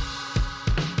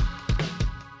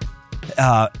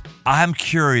 I'm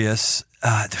curious.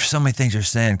 There's so many things you're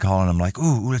saying, Colin. I'm like,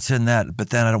 ooh, let's in that.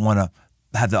 But then I don't want to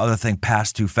have the other thing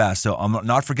pass too fast. So I'm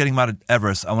not forgetting about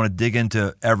Everest. I want to dig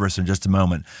into Everest in just a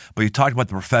moment. But you talked about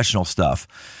the professional stuff.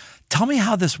 Tell me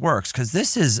how this works, because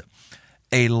this is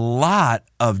a lot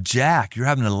of jack you're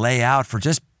having to lay out for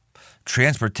just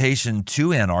transportation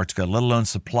to Antarctica, let alone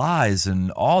supplies and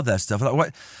all that stuff.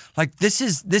 This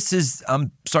is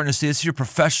I'm starting to see this is your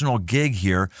professional gig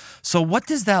here. So what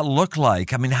does that look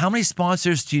like? I mean, how many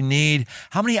sponsors do you need?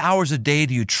 How many hours a day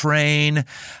do you train?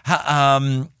 How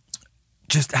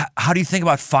do you think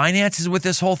about finances with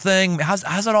this whole thing?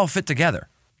 How's it all fit together?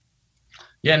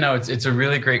 Yeah, no, it's a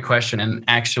really great question. And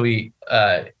actually,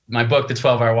 my book, The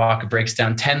 12-Hour Walk, breaks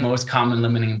down 10 most common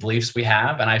limiting beliefs we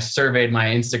have. And I surveyed my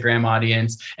Instagram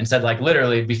audience and said, like,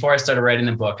 literally, before I started writing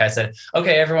the book, I said,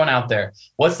 okay, everyone out there,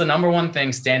 what's the number one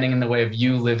thing standing in the way of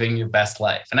you living your best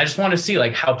life? And I just want to see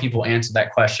like how people answer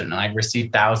that question. And I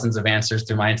received thousands of answers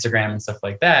through my Instagram and stuff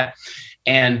like that.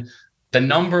 And the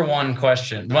number one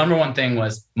thing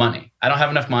was money. I don't have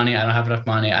enough money. I don't have enough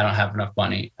money. I don't have enough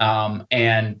money.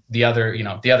 And the other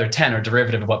 10 are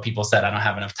derivative of what people said. I don't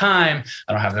have enough time.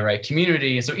 I don't have the right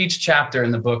community. So each chapter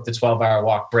in the book, The 12-Hour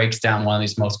Walk, breaks down one of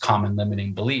these most common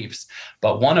limiting beliefs.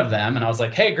 But one of them, and I was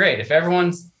like, hey, great. If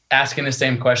everyone's asking the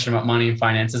same question about money and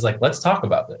finances, like, let's talk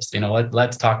about this.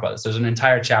 Let's talk about this. There's an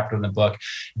entire chapter in the book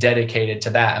dedicated to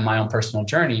that and my own personal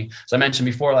journey. So I mentioned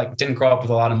before, like, didn't grow up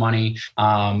with a lot of money.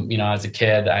 As a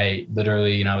kid, I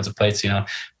literally, was a place,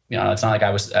 it's not like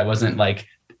I wasn't like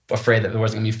afraid that there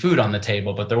wasn't gonna be food on the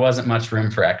table, but there wasn't much room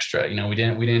for extra. We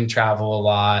didn't travel a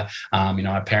lot.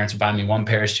 My parents would buy me one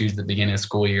pair of shoes at the beginning of the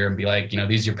school year and be like,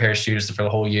 these are your pair of shoes for the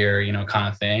whole year, kind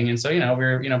of thing. And so, we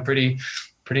were,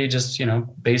 pretty just,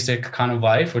 basic kind of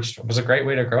life, which was a great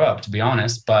way to grow up, to be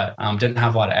honest, but didn't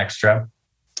have a lot of extra.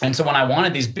 And so when I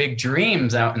wanted these big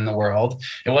dreams out in the world,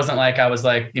 it wasn't like I was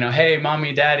like, hey,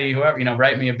 mommy, daddy, whoever,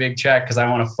 write me a big check because I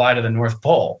want to fly to the North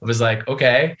Pole. It was like,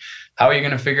 okay, how are you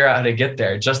going to figure out how to get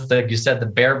there? Just like you said, the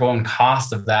bare bone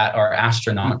costs of that are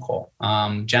astronomical.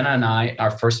 Jenna and I, our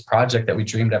first project that we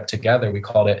dreamed up together, we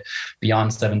called it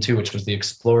Beyond 7-2, which was the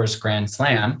Explorers Grand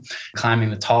Slam, climbing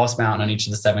the tallest mountain on each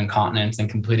of the 7 continents and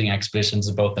completing expeditions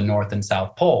of both the North and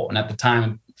South Pole. And at the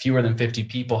time, fewer than 50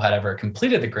 people had ever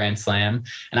completed the Grand Slam.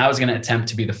 And I was going to attempt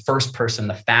to be the first person,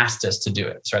 the fastest to do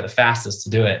it. So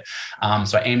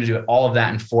I aimed to do all of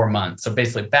that in 4 months. So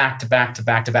basically back to back to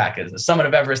back to back. It's the summit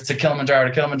of Everest to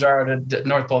Kilimanjaro to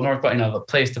North Pole, the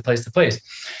place to place to place.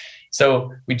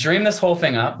 So we dreamed this whole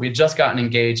thing up. We had just gotten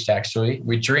engaged, actually.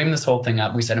 We dreamed this whole thing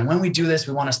up. We said, and when we do this,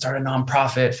 we want to start a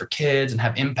nonprofit for kids and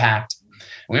have impact.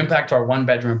 We went back to our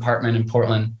 1-bedroom apartment in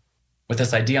Portland with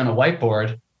this idea on a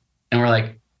whiteboard. And we're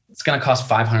like, it's going to cost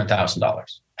 $500,000,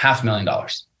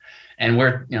 $500,000. And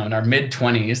we're, in our mid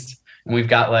 20s and we've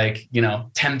got like,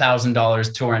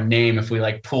 $10,000 to our name if we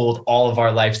like pooled all of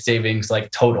our life savings, like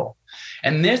total.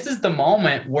 And this is the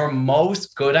moment where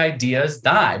most good ideas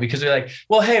die because we're like,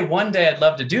 well, hey, one day I'd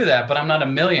love to do that, but I'm not a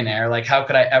millionaire. Like, how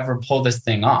could I ever pull this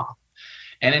thing off?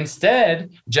 And instead,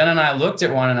 Jen and I looked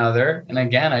at one another. And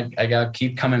again, I got to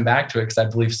keep coming back to it because I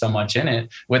believe so much in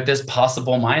it with this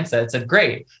possible mindset. Said,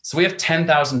 great. So we have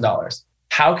 $10,000.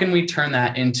 How can we turn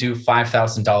that into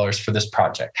 $5,000 for this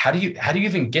project? How do you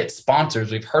even get sponsors?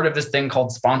 We've heard of this thing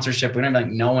called sponsorship. We don't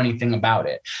even know anything about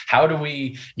it. How do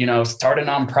we, start a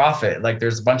nonprofit? Like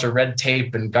there's a bunch of red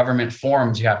tape and government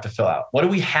forms you have to fill out. What do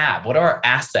we have? What are our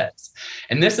assets?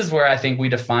 And this is where I think we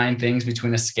define things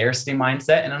between a scarcity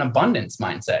mindset and an abundance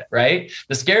mindset, right?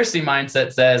 The scarcity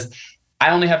mindset says, I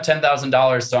only have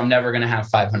 $10,000, so I'm never going to have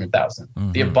 $500,000.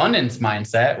 Mm-hmm. The abundance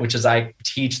mindset, which is I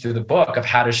teach through the book of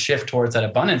how to shift towards that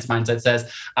abundance mindset,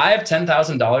 says I have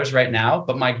 $10,000 right now,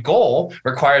 but my goal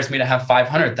requires me to have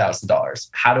 $500,000.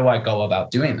 How do I go about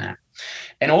doing that?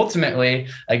 And ultimately,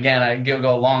 again, I can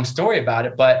go a long story about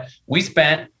it, but we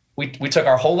took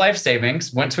our whole life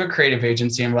savings, went to a creative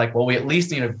agency and we're like, well, we at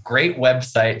least need a great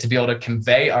website to be able to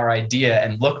convey our idea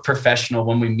and look professional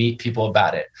when we meet people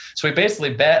about it. So we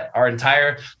basically bet our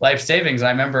entire life savings. And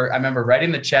I remember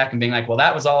writing the check and being like, well,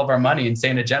 that was all of our money and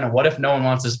saying to Jenna, what if no one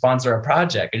wants to sponsor a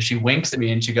project? And she winks at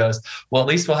me and she goes, well, at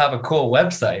least we'll have a cool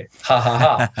website. Ha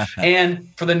ha ha. And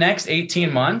for the next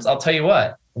 18 months, I'll tell you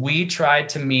what, we tried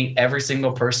to meet every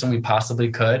single person we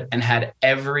possibly could and had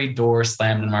every door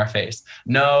slammed in our face.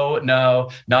 No,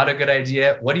 not a good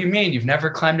idea. What do you mean? You've never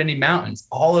climbed any mountains.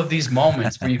 All of these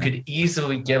moments where you could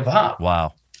easily give up.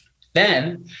 Wow.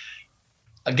 Then,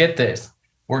 get this.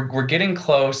 We're getting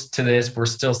close to this. We're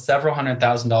still several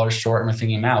 $100,000 short, and we're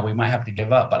thinking, now we might have to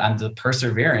give up. But the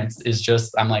perseverance is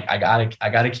just, I'm like, I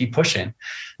gotta keep pushing.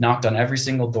 Knocked on every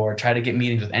single door, tried to get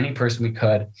meetings with any person we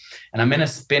could. And I'm in a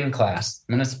spin class.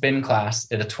 at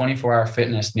a 24-hour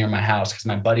fitness near my house because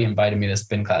my buddy invited me to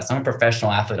spin class. I'm a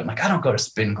professional athlete. I'm like, I don't go to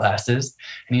spin classes.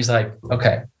 And he's like,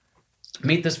 okay,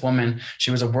 meet this woman.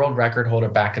 She was a world record holder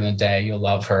back in the day. You'll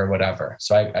love her, whatever.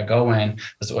 So I go in,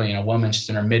 this woman, she's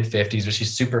in her mid 50s, but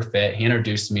she's super fit. He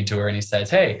introduced me to her and he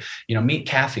says, hey, meet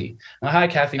Kathy. I'm like, hi,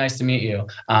 Kathy. Nice to meet you.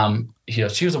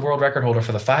 She was a world record holder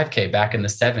for the 5K back in the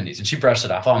 70s. And she brushed it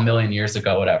off, a million years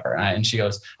ago, whatever. And she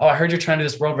goes, oh, I heard you're trying to do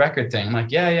this world record thing. I'm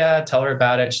like, yeah. Tell her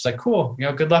about it. She's like, cool.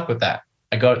 Good luck with that.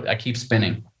 I keep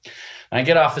spinning. And I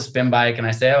get off the spin bike and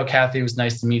I say, oh, Kathy, it was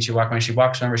nice to meet you. She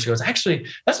walks over. She goes, actually,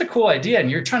 that's a cool idea.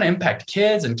 And you're trying to impact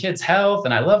kids and kids' health.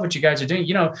 And I love what you guys are doing.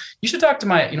 You should talk to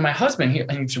my husband.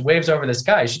 He waves over this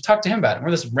guy. You should talk to him about it.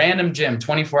 We're this random gym,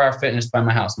 24-hour fitness by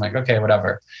my house. I'm like, okay,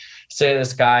 whatever. Say to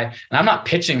this guy, and I'm not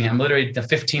pitching him, literally the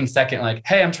 15-second, like,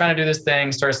 hey, I'm trying to do this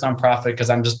thing, start a nonprofit because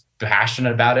I'm just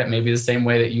passionate about it. Maybe the same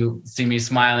way that you see me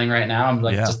smiling right now. I'm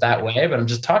like, just that way, but I'm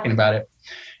just talking about it.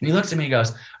 And he looks at me, he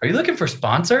goes, are you looking for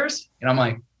sponsors? And I'm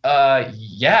like,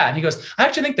 yeah. And he goes, I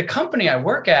actually think the company I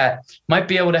work at might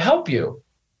be able to help you.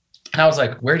 And I was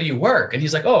like, where do you work? And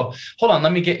he's like, oh, hold on,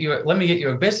 let me get you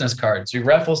a business card. So he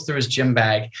raffles through his gym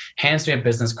bag, hands me a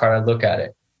business card. I look at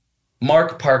it.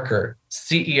 Mark Parker,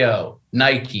 CEO,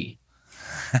 Nike.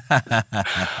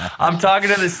 I'm talking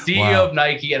to the CEO of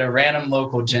Nike at a random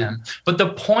local gym. But the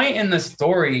point in the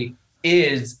story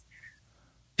is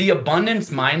the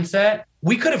abundance mindset.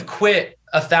 We could have quit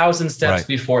 1,000 steps Right.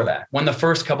 before that, when the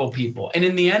first couple people. And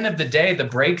in the end of the day, the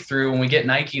breakthrough, when we get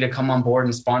Nike to come on board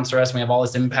and sponsor us, and we have all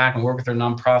this impact and work with their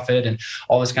nonprofit and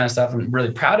all this kind of stuff. I'm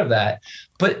really proud of that.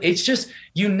 But it's just,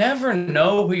 you never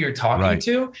know who you're talking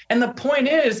to. And the point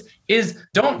is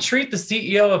don't treat the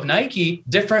CEO of Nike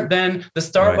different than the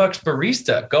Starbucks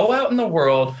barista. Go out in the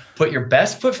world, put your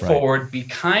best foot forward, be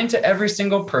kind to every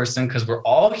single person, because we're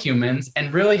all humans,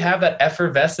 and really have that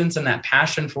effervescence and that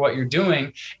passion for what you're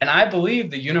doing. And I believe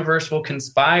the universe will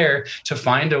conspire to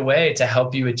find a way to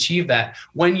help you achieve that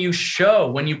when you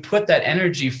put that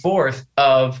energy forth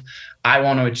of, I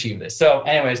want to achieve this. So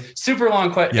anyways, super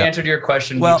long answer to your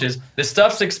question, which is this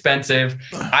stuff's expensive.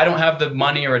 I don't have the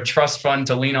money or a trust fund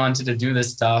to lean on to do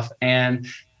this stuff. And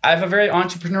I have a very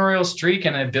entrepreneurial streak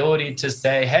and ability to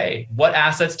say, hey, what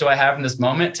assets do I have in this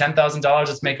moment? $10,000,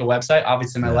 let's make a website.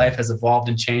 Obviously, my life has evolved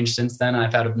and changed since then.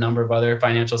 I've had a number of other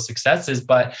financial successes,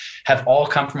 but have all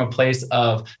come from a place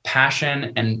of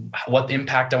passion and what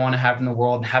impact I want to have in the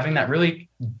world, and having that really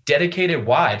dedicated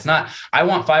why. It's not, I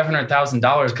want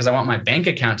 $500,000 because I want my bank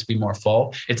account to be more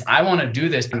full. It's, I want to do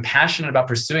this. I'm passionate about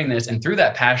pursuing this. And through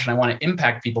that passion, I want to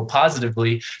impact people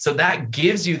positively. So that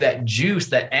gives you that juice,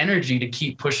 that energy to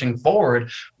keep pushing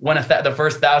forward when the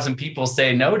first 1,000 people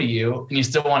say no to you, and you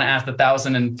still want to ask the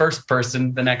 1,001st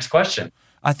person the next question.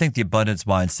 I think the abundance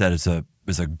mindset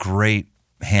is a great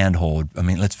handhold. I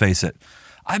mean, let's face it.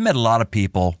 I've met a lot of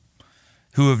people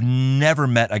who have never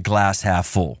met a glass half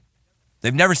full.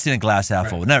 They've never seen a glass half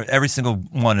full. Never, every single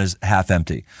one is half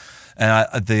empty.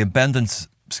 And the abundance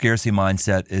scarcity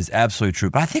mindset is absolutely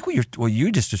true. But I think what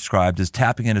you just described is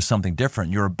tapping into something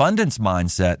different. Your abundance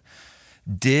mindset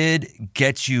did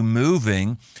get you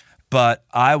moving, but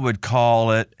I would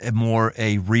call it more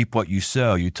a reap what you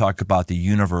sow. You talk about the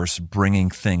universe bringing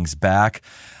things back.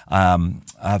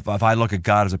 If I look at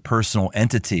God as a personal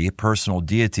entity, a personal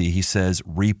deity, he says,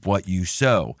 reap what you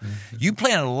sow. Mm-hmm. You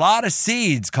plant a lot of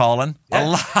seeds, Colin, a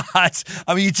lot.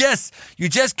 I mean, you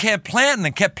just kept planting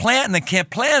and kept planting and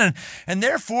kept planting, and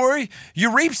therefore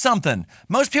you reap something.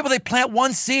 Most people, they plant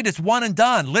one seed, it's one and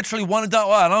done, literally one and done.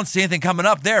 Well, I don't see anything coming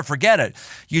up there, forget it.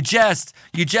 You just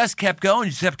kept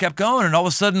going, kept going, and all of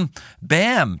a sudden,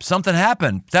 bam, something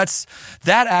happened. That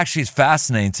actually is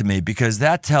fascinating to me, because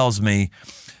that tells me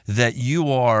that you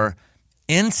are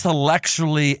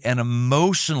intellectually and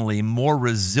emotionally more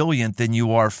resilient than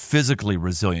you are physically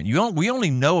resilient. We only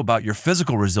know about your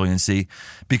physical resiliency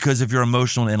because of your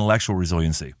emotional and intellectual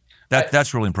resiliency.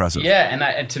 That's really impressive. Yeah,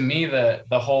 and to me, the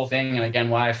whole thing, and again,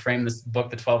 why I framed this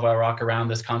book, The 12-Hour Walk, around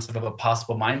this concept of a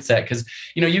possible mindset, because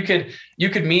you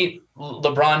could meet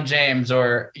LeBron James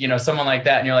or someone like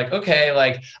that, and you're like, okay,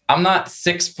 like I'm not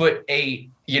 6'8",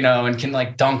 and can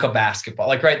like dunk a basketball,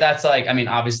 like, right? That's like, I mean,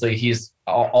 obviously he's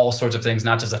all sorts of things,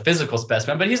 not just a physical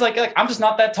specimen, but he's like I'm just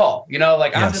not that tall,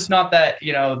 like I'm just not that,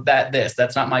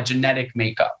 that's not my genetic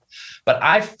makeup. But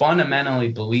I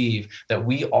fundamentally believe that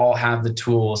we all have the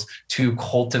tools to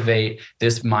cultivate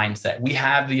this mindset. We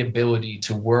have the ability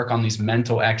to work on these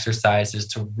mental exercises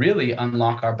to really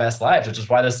unlock our best lives, which is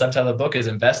why the subtitle of the book is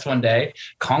Invest One Day,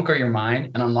 Conquer Your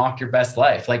Mind, and Unlock Your Best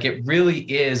Life. Like, it really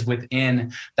is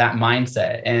within that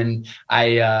mindset. And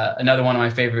another one of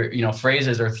my favorite,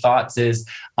 phrases or thoughts is,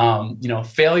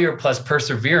 failure plus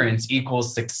perseverance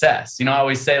equals success. I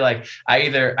always say, like, I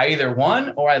either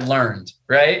won or I learned,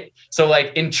 right? So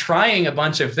like in trying a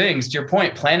bunch of things, to your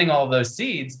point, planting all of those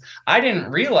seeds, I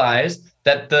didn't realize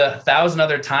that the 1,000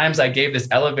 other times I gave this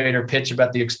elevator pitch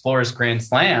about the Explorers Grand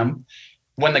Slam,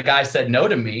 when the guy said no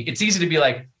to me, it's easy to be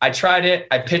like, I tried it,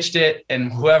 I pitched it,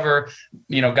 and whoever,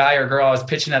 guy or girl I was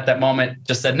pitching at that moment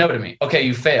just said no to me. Okay,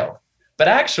 you failed. But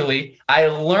actually, I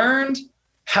learned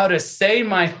how to say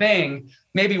my thing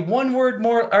maybe one word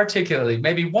more articulately,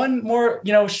 maybe one more,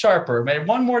 sharper, maybe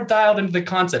one more dialed into the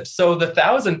concept. So the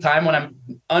 1,000th time when I'm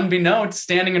unbeknownst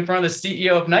standing in front of the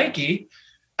CEO of Nike,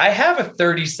 I have a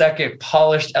 30-second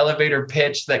polished elevator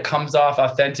pitch that comes off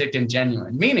authentic and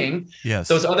genuine, meaning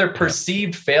those other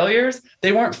perceived failures,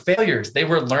 they weren't failures, they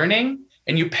were learning.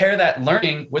 And you pair that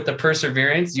learning with the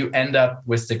perseverance, you end up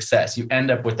with success. You end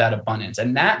up with that abundance.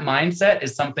 And that mindset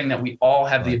is something that we all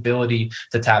have the ability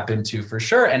to tap into for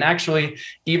sure. And actually,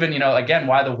 even, again,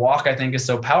 why the walk I think is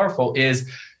so powerful is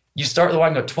you start the walk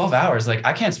and go 12 hours. Like,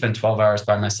 I can't spend 12 hours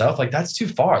by myself. Like, that's too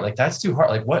far. Like, that's too hard.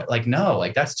 Like, what? Like, no,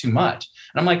 like, that's too much.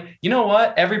 And I'm like, you know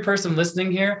what? Every person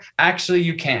listening here, actually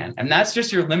you can. And that's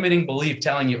just your limiting belief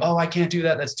telling you, oh, I can't do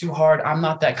that. That's too hard. I'm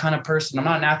not that kind of person. I'm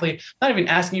not an athlete. I'm not even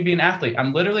asking you to be an athlete.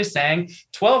 I'm literally saying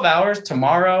 12 hours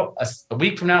tomorrow, a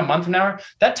week from now, a month from now,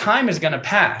 that time is going to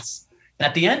pass. And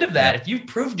at the end of that, if you've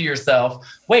proved to yourself,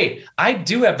 wait, I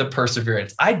do have the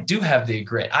perseverance, I do have the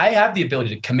grit, I have the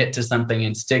ability to commit to something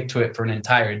and stick to it for an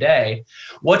entire day,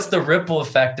 what's the ripple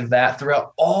effect of that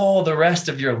throughout all the rest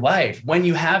of your life? When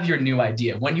you have your new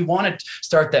idea, when you want to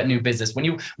start that new business, when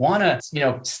you want to,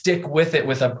 stick with it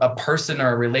with a person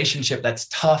or a relationship that's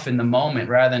tough in the moment,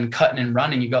 rather than cutting and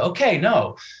running, you go, okay,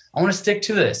 no, I want to stick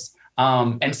to this.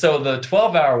 And so the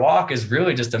 12-hour walk is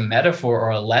really just a metaphor or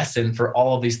a lesson for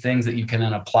all of these things that you can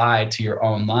then apply to your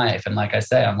own life. And like I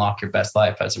say, unlock your best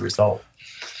life as a result.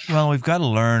 Well, we've got to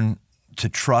learn to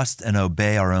trust and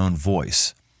obey our own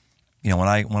voice. When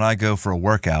I go for a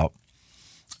workout,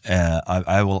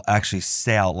 I will actually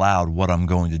say out loud what I'm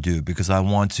going to do, because I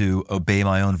want to obey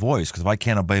my own voice. Because if I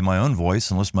can't obey my own voice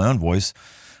and listen to my own voice,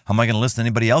 how am I going to listen to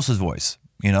anybody else's voice?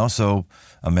 So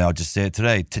I'll just say it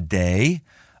today. Today,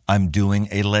 I'm doing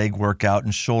a leg workout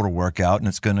and shoulder workout, and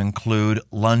it's going to include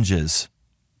lunges.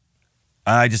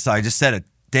 I just said it.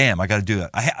 Damn, I got to do that.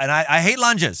 I hate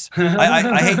lunges.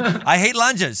 I hate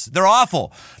lunges. They're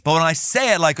awful. But when I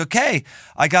say it, like, okay,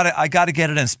 I got to get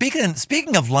it in.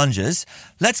 Speaking of lunges,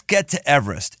 let's get to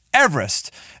Everest.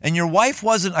 Everest. And your wife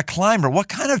wasn't a climber. What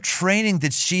kind of training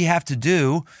did she have to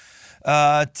do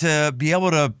to be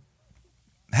able to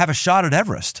have a shot at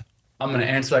Everest? I'm going to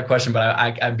answer that question, but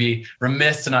I'd be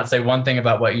remiss to not say one thing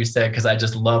about what you said, because I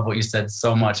just love what you said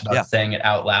so much about saying it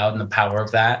out loud and the power of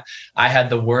that. I had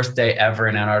the worst day ever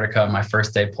in Antarctica. My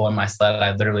first day pulling my sled,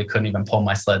 I literally couldn't even pull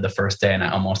my sled the first day, and I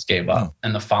almost gave up.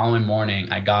 And the following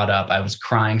morning, I got up. I was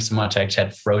crying so much, I actually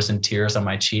had frozen tears on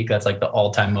my cheek. That's like the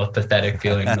all-time most pathetic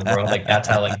feeling in the world. Like, that's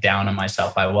how down on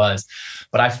myself I was.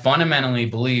 But I fundamentally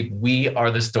believe we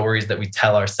are the stories that we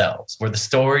tell ourselves. We're the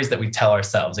stories that we tell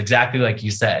ourselves, exactly like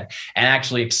you said, and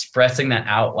actually expressing that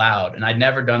out loud. And I'd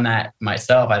never done that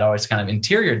myself. I'd always kind of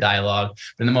interior dialogue.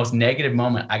 But in the most negative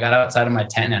moment, I got outside of my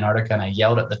tent in Antarctica and I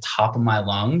yelled at the top of my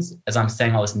lungs as I'm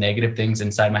saying all this negative things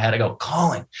inside my head. I go,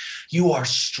 Colin, you are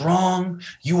strong.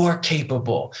 You are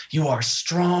capable. You are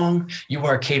strong. You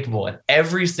are capable. And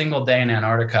every single day in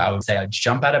Antarctica, I would say, I'd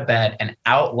jump out of bed and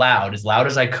out loud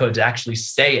as I could, to actually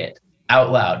say it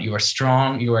out loud. You are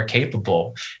strong, you are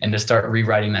capable, and to start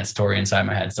rewriting that story inside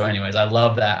my head. So anyways, I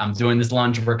love that. I'm doing this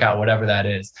lunge workout, whatever that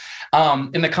is.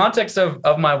 In the context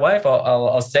of my wife,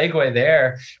 I'll segue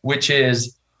there, which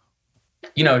is,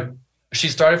 she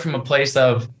started from a place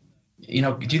of,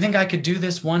 do you think I could do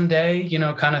this one day,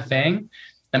 kind of thing.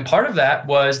 And part of that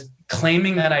was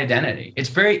claiming that identity. It's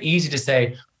very easy to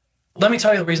say, let me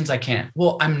tell you the reasons I can't.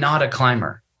 Well, I'm not a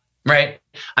climber. Right?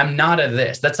 I'm not a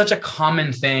this. That's such a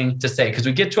common thing to say, because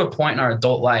we get to a point in our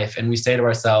adult life and we say to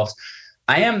ourselves,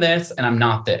 I am this and I'm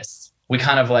not this. We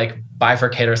kind of like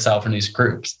bifurcate ourselves in these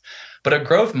groups. But a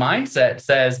growth mindset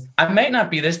says, I might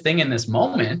not be this thing in this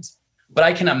moment, but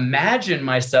I can imagine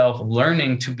myself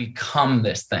learning to become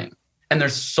this thing. And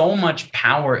there's so much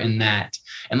power in that.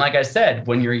 And like I said,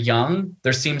 when you're young,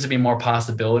 there seems to be more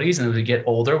possibilities. And as we get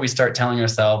older, we start telling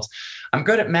ourselves, I'm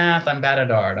good at math, I'm bad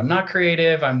at art, I'm not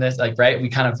creative, I'm this, right? We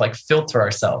kind of filter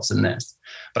ourselves in this.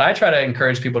 But I try to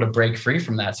encourage people to break free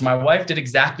from that. So my wife did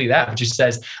exactly that, which is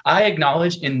says, I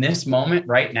acknowledge in this moment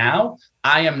right now,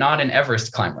 I am not an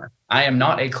Everest climber. I am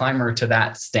not a climber to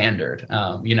that standard,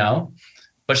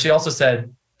 But she also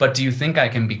said, but do you think I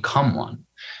can become one?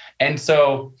 And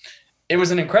so it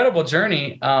was an incredible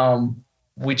journey.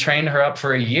 We trained her up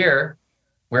for a year.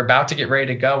 We're about to get ready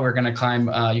to go. We're going to climb.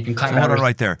 You can climb. Hold on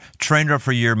right there. Trained her up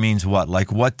for a year means what?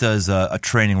 Like, what does a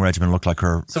training regimen look like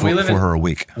for her a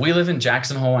week? We live in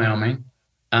Jackson Hole, Wyoming.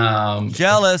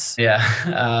 Jealous.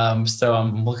 Yeah. So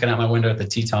I'm looking out my window at the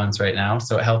Tetons right now.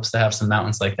 So it helps to have some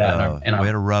mountains like that in our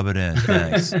way to rub it in.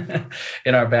 Thanks.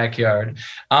 In our backyard.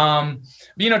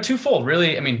 Twofold,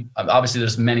 really. I mean, obviously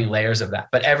there's many layers of that,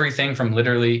 but everything from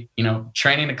literally,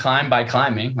 training to climb by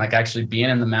climbing, like actually being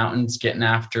in the mountains, getting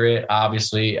after it.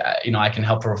 Obviously, I can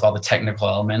help her with all the technical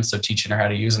elements. So teaching her how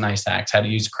to use an ice axe, how to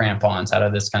use crampons, how to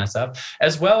this kind of stuff,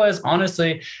 as well as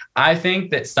honestly, I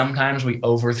think that sometimes we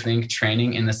overthink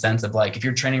training in the sense of like, if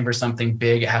you're training for something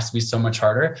big, it has to be so much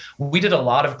harder. We did a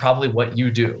lot of probably what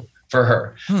you do for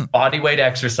her. Body weight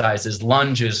exercises,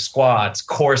 lunges, squats,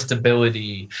 core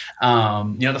stability,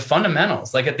 the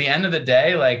fundamentals. Like at the end of the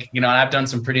day, I've done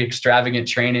some pretty extravagant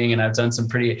training and I've done some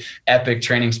pretty epic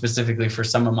training specifically for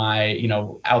some of my,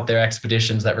 out there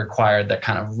expeditions that required that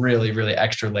kind of really, really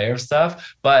extra layer of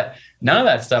stuff. But none of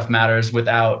that stuff matters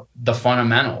without the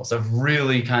fundamentals of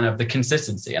really kind of the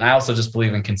consistency. And I also just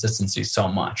believe in consistency so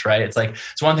much, right? It's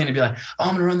one thing to be like, oh, I'm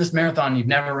going to run this marathon you've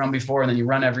never run before. And then you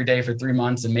run every day for 3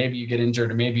 months and maybe you get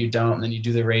injured or maybe you don't. And then you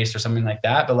do the race or something like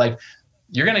that. But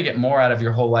you're going to get more out of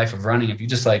your whole life of running if you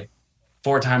just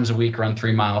 4 times a week, run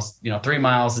 3 miles, 3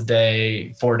 miles a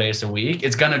day, 4 days a week,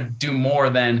 it's going to do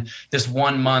more than this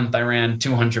 1 month I ran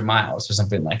 200 miles or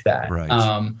something like that. Right.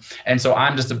 And so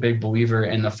I'm just a big believer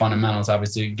in the fundamentals.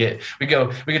 Obviously, we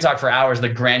could talk for hours, the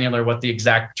granular, what the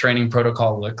exact training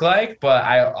protocol look like, but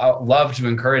I love to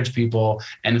encourage people,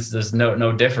 and it's just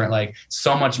no different. Like,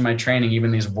 so much of my training, even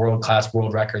these world-class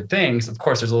world record things, of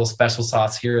course, there's a little special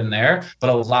sauce here and there, but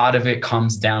a lot of it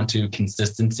comes down to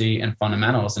consistency and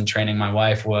fundamentals, and training my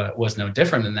wife was no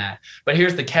different than that. But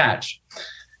here's the catch.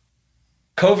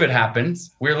 COVID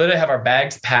happens. We literally have our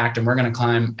bags packed and we're going to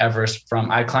climb Everest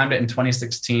I climbed it in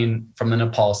 2016 from the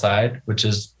Nepal side, which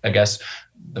is, I guess,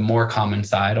 the more common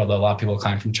side, although a lot of people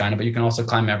climb from China, but you can also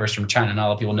climb Everest from China. Not a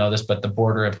lot of people know this, but the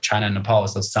border of China and Nepal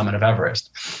is the summit of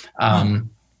Everest. And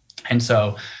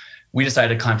so we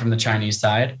decided to climb from the Chinese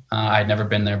side. I'd never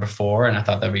been there before, and I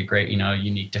thought that'd be great,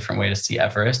 unique, different way to see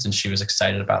Everest. And she was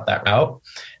excited about that route.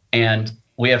 And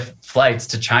we have flights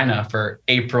to China for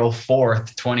April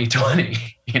 4th, 2020.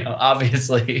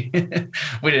 Obviously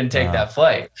we didn't take that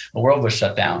flight. The world was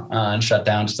shut down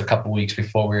just a couple of weeks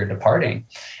before we were departing.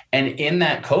 And in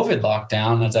that COVID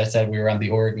lockdown, as I said, we were on the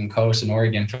Oregon coast in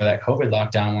Oregon for that COVID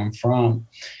lockdown where I'm from.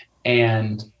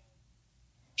 And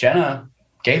Jenna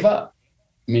gave up.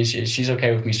 I mean, she's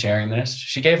okay with me sharing this.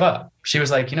 She gave up. She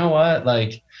was like, you know what?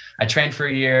 Like, I trained for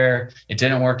a year. It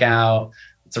didn't work out.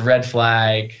 It's a red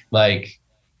flag. Like,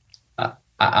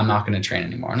 I'm not going to train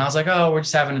anymore. And I was like, oh, we're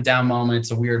just having a down moment. It's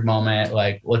a weird moment.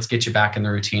 Like, let's get you back in the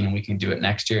routine and we can do it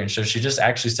next year. And so she just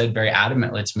actually said very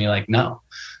adamantly to me, like, no,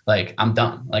 like, I'm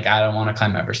done. Like, I don't want to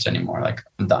climb Everest anymore. Like,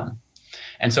 I'm done.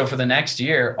 And so for the next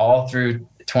year, all through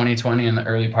 2020 and the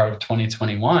early part of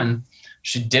 2021,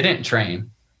 she didn't train.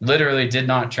 Literally did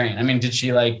not train. I mean, did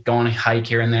she like go on a hike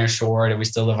here and there? Sure. Did we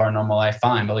still live our normal life?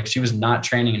 Fine. But like, she was not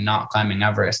training and not climbing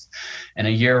Everest. And a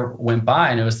year went by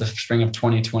and it was the spring of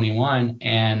 2021.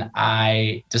 And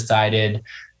I decided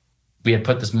we had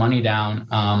put this money down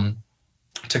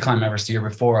to climb Everest the year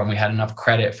before. And we had enough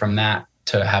credit from that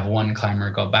to have one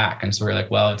climber go back. And so we were like,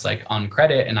 well, it's like on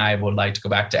credit and I would like to go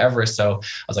back to Everest. So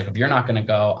I was like, if you're not going to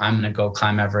go, I'm going to go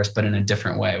climb Everest, but in a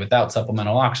different way without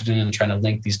supplemental oxygen and trying to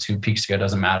link these two peaks together.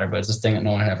 Doesn't matter, but it's this thing that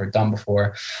no one had ever done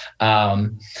before.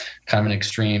 Kind of an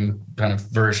extreme kind of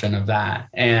version of that.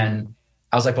 And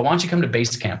I was like, but why don't you come to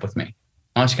base camp with me?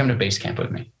 Why don't you come to base camp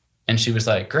with me? And she was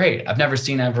like, great. I've never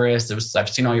seen Everest. I've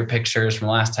seen all your pictures from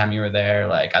the last time you were there.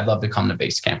 Like, I'd love to come to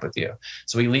base camp with you.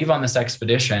 So we leave on this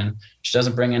expedition. She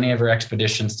doesn't bring any of her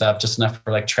expedition stuff, just enough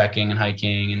for like trekking and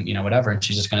hiking and, whatever. And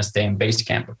she's just going to stay in base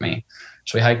camp with me.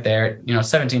 So we hiked there,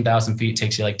 17,000 feet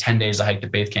takes you like 10 days to hike to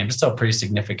base camp. It's still a pretty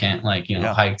significant,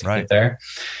 hike to get there.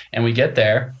 And we get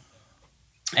there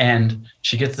and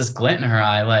she gets this glint in her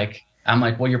eye. Like, I'm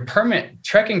like, well, your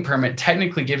trekking permit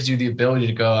technically gives you the ability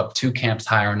to go up 2 camps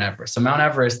higher on Everest. So Mount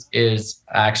Everest is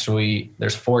actually,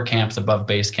 there's 4 camps above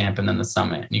base camp and then the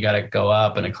summit. And you got to go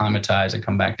up and acclimatize and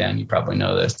come back down. You probably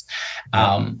know this.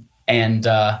 I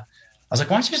was like,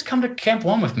 why don't you just come to camp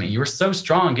 1 with me? You were so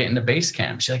strong getting to base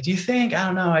camp. She's like, do you think? I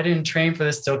don't know. I didn't train for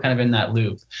this. Still kind of in that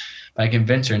loop. But I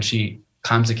convinced her and she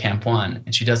climbs to camp 1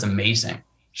 and she does amazing.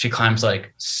 She climbs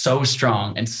like so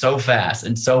strong and so fast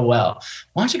and so well.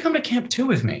 Why don't you come to camp 2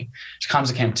 with me? She comes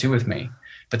to camp 2 with me.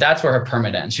 But that's where her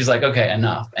permit ends. She's like, okay,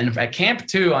 enough. And at camp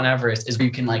 2 on Everest is where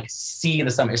you can like see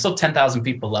the summit. You're still 10,000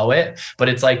 feet below it, but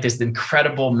it's like this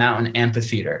incredible mountain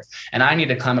amphitheater. And I need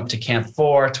to climb up to camp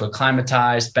 4 to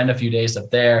acclimatize, spend a few days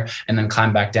up there, and then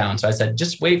climb back down. So I said,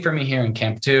 just wait for me here in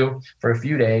camp 2 for a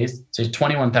few days. So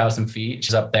 21,000 feet.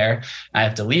 She's up there. I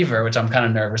have to leave her, which I'm kind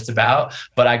of nervous about,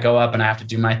 but I go up and I have to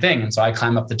do my thing. And so I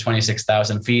climb up to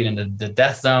 26,000 feet into the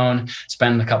death zone,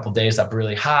 spend a couple of days up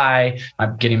really high.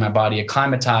 I'm getting my body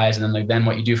acclimatized. And then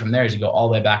what you do from there is you go all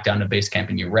the way back down to base camp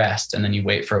and you rest. And then you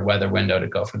wait for a weather window to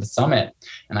go for the summit.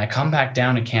 And I come back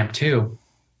down to camp 2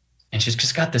 and she's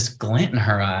just got this glint in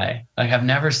her eye like I've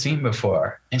never seen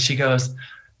before. And she goes,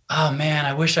 oh man,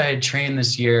 I wish I had trained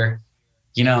this year.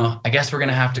 I guess we're going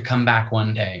to have to come back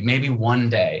one day. Maybe one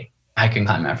day I can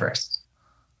climb Everest.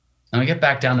 And we get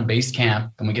back down to base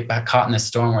camp and we get back caught in this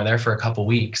storm. We're there for a couple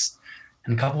weeks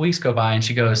and a couple weeks go by and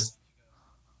she goes,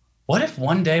 what if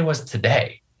one day was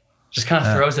today? Just kind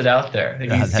of throws it out there. You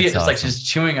can see it just awesome. Like she's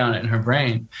chewing on it in her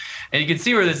brain. And you can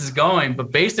see where this is going.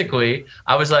 But basically,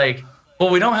 I was like, well,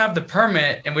 we don't have the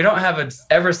permit and we don't have an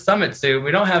Everest summit suit.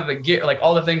 We don't have a gear, like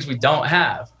all the things we don't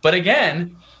have. But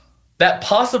again, that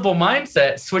possible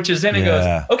mindset switches in and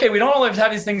goes, okay, we don't always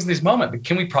have these things in these moments, but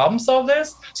can we problem solve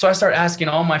this? So I start asking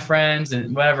all my friends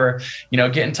and whatever,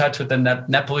 get in touch with the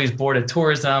Nepalese Board of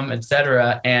Tourism, et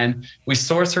cetera. And we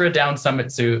source her a down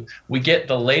summit suit. We get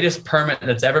the latest permit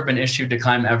that's ever been issued to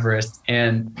climb Everest.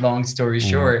 And long story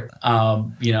short,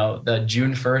 the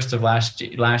June 1st of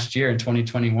last year in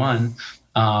 2021,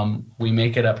 we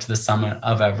make it up to the summit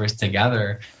of Everest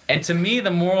together. And to me, the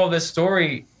moral of this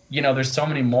story, there's so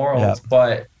many morals,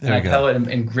 but and I tell it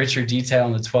in richer detail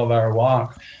in the 12-hour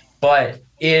walk, but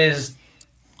it's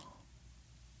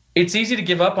easy to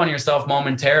give up on yourself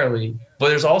momentarily, but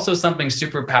there's also something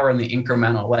super power in the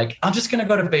incremental. Like, I'm just going to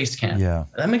go to base camp. Yeah.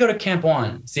 Let me go to camp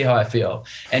 1, see how I feel.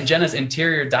 And Jenna's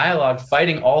interior dialogue,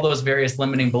 fighting all those various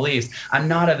limiting beliefs. I'm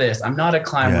not a this. I'm not a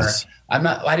climber. Yes.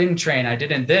 I didn't train. I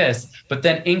didn't this. But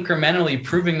then incrementally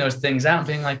proving those things out and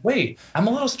being like, wait, I'm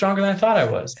a little stronger than I thought I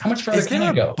was. How much further can I go?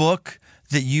 Is there a book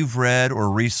that you've read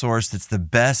or resource that's the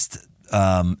best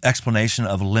explanation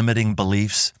of limiting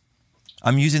beliefs?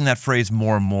 I'm using that phrase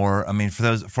more and more. I mean,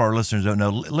 for our listeners who don't know,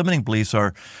 limiting beliefs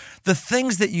are the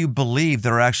things that you believe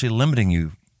that are actually limiting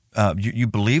you. You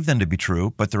believe them to be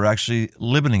true, but they're actually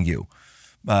limiting you.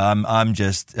 I'm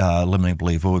just limiting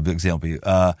belief. What would the example be?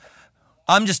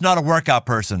 I'm just not a workout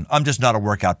person. I'm just not a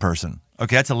workout person.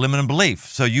 Okay, that's a limiting belief.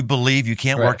 So you believe you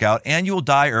can't work out and you will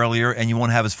die earlier and you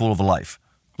won't have as full of a life.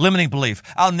 Limiting belief.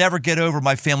 I'll never get over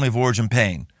my family of origin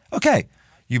pain. Okay.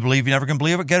 You believe you're never going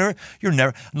to get over it? You're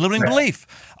never limiting belief.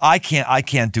 I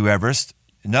can't do Everest.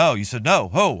 No, you said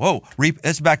no.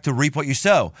 It's back to reap what you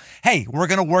sow. Hey, we're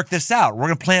going to work this out. We're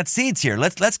going to plant seeds here.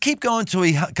 Let's keep going until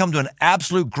we come to an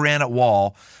absolute granite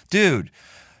wall. Dude,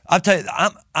 I'll tell you,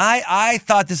 I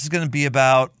thought this is going to be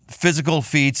about physical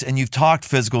feats, and you've talked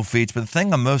physical feats, but the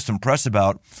thing I'm most impressed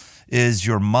about is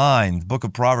your mind. The book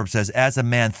of Proverbs says, as a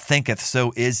man thinketh,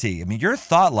 so is he. I mean, your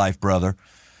thought life, brother,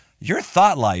 your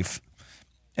thought life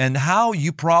and how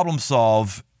you problem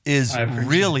solve is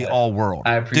really all world.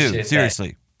 I appreciate Dude,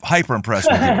 seriously, hyper impressed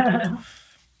with you.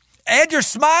 And you're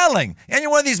smiling. And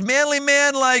you're one of these manly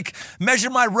man, like,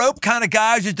 measure my rope kind of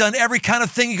guys who's done every kind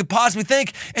of thing you could possibly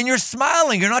think. And you're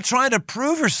smiling. You're not trying to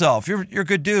prove yourself. You're a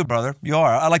good dude, brother. You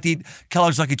are. I like to eat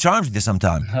Kellogg's Lucky Charms with you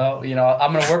sometime. Oh,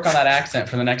 I'm going to work on that accent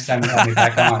for the next time you have me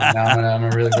back on. I'm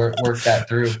going to really work that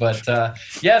through. But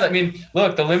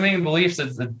look, the limiting beliefs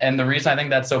and the reason I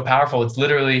think that's so powerful, it's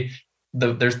literally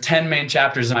there's 10 main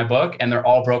chapters in my book, and they're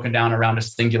all broken down around a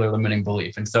singular limiting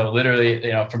belief. And so literally,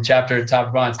 from chapter to top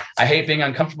of bonds, I hate being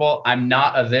uncomfortable. I'm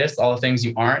not a this, all the things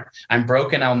you aren't. I'm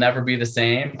broken. I'll never be the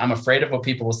same. I'm afraid of what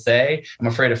people will say. I'm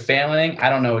afraid of failing. I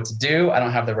don't know what to do. I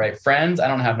don't have the right friends. I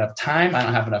don't have enough time. I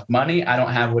don't have enough money. I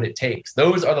don't have what it takes.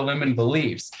 Those are the limiting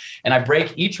beliefs. And I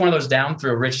break each one of those down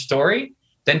through a rich story,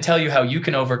 then tell you how you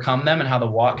can overcome them and how the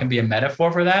walk can be a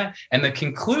metaphor for that. And the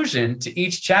conclusion to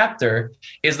each chapter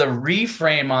is the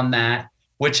reframe on that,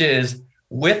 which is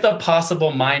with a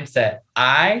possible mindset.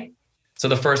 So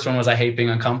the first one was, I hate being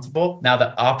uncomfortable. Now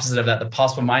the opposite of that, the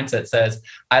possible mindset says,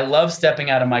 I love stepping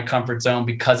out of my comfort zone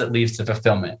because it leads to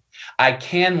fulfillment. I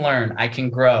can learn, I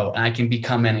can grow, and I can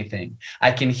become anything.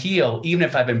 I can heal even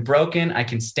if I've been broken. I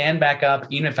can stand back up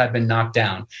even if I've been knocked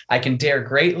down. I can dare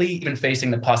greatly even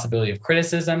facing the possibility of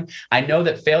criticism. I know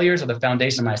that failures are the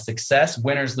foundation of my success.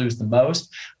 Winners lose the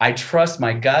most. I trust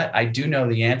my gut. I do know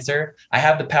the answer. I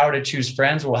have the power to choose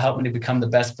friends who will help me to become the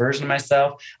best version of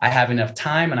myself. I have enough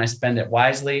time and I spend it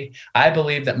wisely. I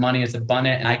believe that money is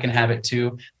abundant and I can have it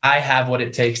too. I have what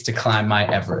it takes to climb my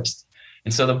Everest.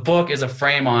 And so the book is a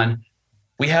frame on,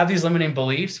 we have these limiting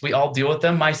beliefs. We all deal with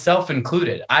them, myself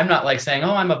included. I'm not like saying,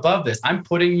 oh, I'm above this. I'm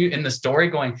putting you in the story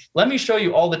going, let me show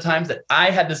you all the times that I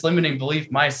had this limiting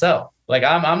belief myself. Like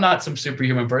I'm not some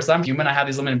superhuman person. I'm human. I have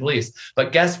these limiting beliefs.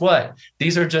 But guess what?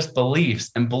 These are just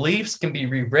beliefs, and beliefs can be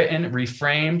rewritten,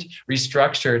 reframed,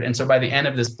 restructured. And so by the end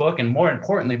of this book, and more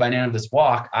importantly, by the end of this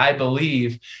walk, I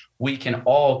believe we can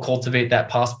all cultivate that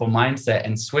possible mindset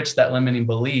and switch that limiting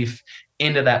belief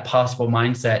into that possible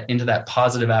mindset, into that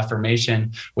positive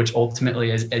affirmation, which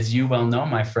ultimately, as you well know,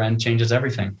 my friend, changes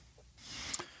everything.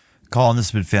 Colin, this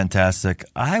has been fantastic.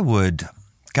 I'd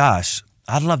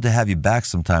love to have you back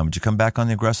sometime. Would you come back on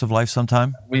the Aggressive Life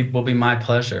sometime? Will be my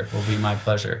pleasure.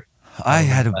 I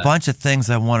had a bunch of things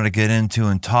I wanted to get into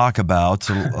and talk about.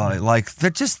 Like,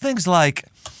 they're just things like,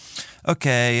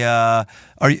 okay,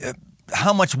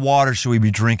 how much water should we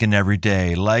be drinking every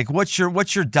day? Like, what's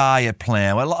your diet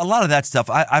plan? Well, a lot of that stuff,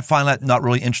 I find that not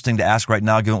really interesting to ask right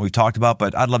now, given what we've talked about,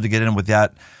 but I'd love to get in with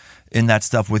that in that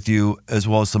stuff with you as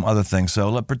well as some other things.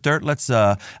 So, Dirt,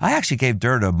 I actually gave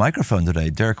Dirt a microphone today.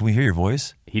 Derek, can we hear your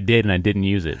voice? He did, and I didn't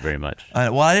use it very much. I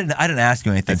didn't ask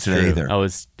you anything today either. I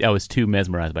was too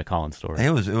mesmerized by Colin's story.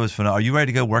 It was fun. Are you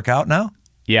ready to go work out now?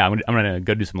 Yeah, I'm gonna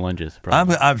go do some lunges.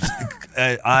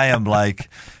 I am like,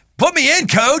 put me in,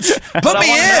 coach. Put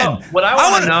me in. What I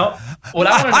want to know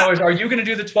is, are you going to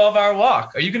do the 12-hour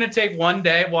walk? Are you going to take one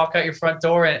day, walk out your front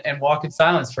door, and walk in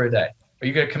silence for a day? Are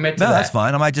you going to commit to that? No, that's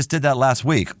fine. I just did that last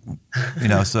week.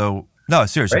 So no,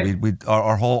 seriously, right?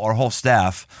 our whole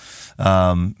staff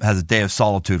has a day of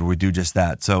solitude where we do just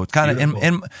that. So it's kind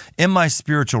of in my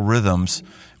spiritual rhythms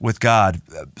with God,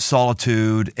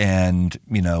 solitude and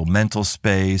mental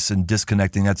space and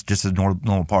disconnecting. That's just a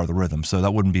normal part of the rhythm. So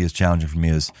that wouldn't be as challenging for me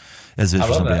as it is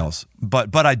for somebody else.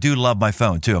 But I do love my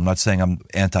phone too. I'm not saying I'm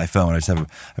anti-phone. I just have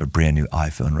a brand new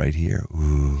iPhone right here.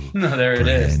 Ooh, no, there it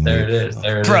is. There it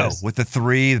is. Pro with the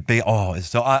 3 big.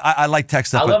 So I like tech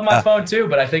stuff. I love my phone too,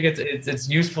 but I think it's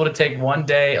useful to take one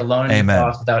day alone in your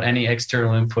thoughts without any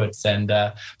external inputs. And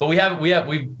but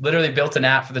we literally built an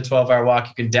app for the 12-hour walk.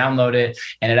 You can download it,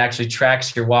 and it actually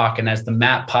tracks your walk. And as the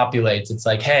map populates, it's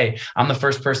like, hey, I'm the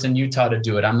first person in Utah to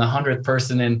do it. I'm the 100th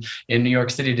person in New York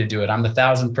City to do it. I'm the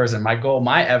 1,000th person. My goal,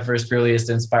 my Everest really is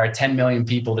to inspire 10 million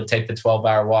people to take the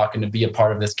 12-hour walk and to be a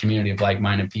part of this community of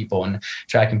like-minded people and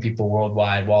tracking people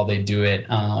worldwide while they do it,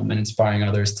 and inspiring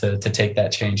others to take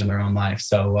that change in their own life.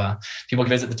 So people can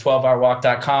visit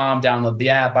the12hourwalk.com, download the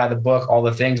app, buy the book, all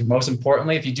the things. Most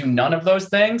importantly, if you do none of those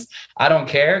things, I don't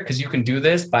care, because you can do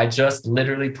this by just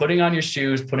literally putting on your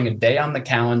shoes, putting a day on the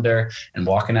calendar, and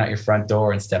walking out your front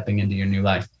door and stepping into your new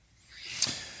life.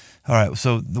 All right,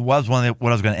 so what I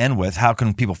was going to end with. How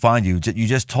can people find you? You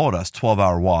just told us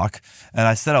 12-hour walk, and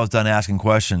I said I was done asking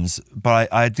questions, but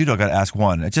I got to ask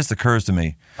one. It just occurs to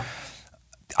me.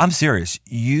 I'm serious.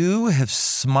 You have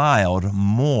smiled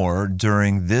more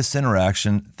during this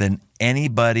interaction than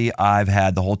anybody I've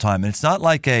had the whole time, and it's not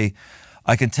like I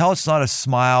can tell it's not a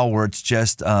smile where it's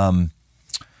just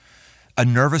a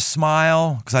nervous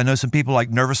smile, because I know some people like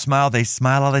nervous smile. They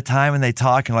smile all the time and they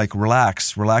talk and like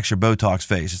relax your Botox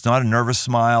face. It's not a nervous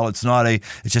smile. It's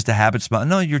just a habit smile.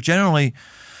 No, you're generally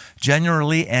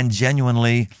and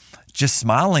genuinely just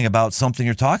smiling about something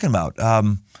you're talking about.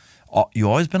 You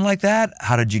always been like that?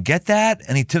 How did you get that?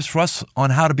 Any tips for us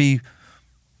on how to be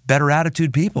better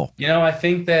attitude people? I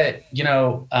think that,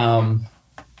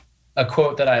 a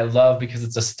quote that I love because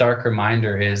it's a stark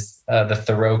reminder is the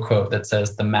Thoreau quote that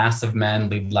says, "The mass of men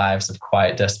lead lives of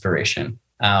quiet desperation."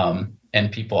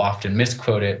 And people often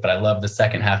misquote it, but I love the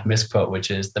second half misquote, which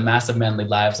is, "The mass of men lead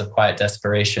lives of quiet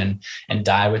desperation and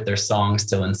die with their song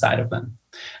still inside of them."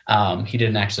 He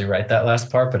didn't actually write that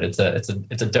last part, but it's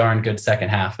a darn good second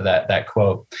half of that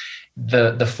quote.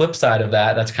 The flip side of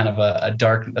that's kind of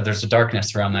there's a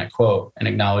darkness around that quote, an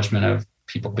acknowledgement of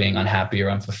people being unhappy or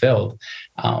unfulfilled.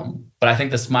 But I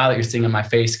think the smile that you're seeing on my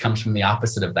face comes from the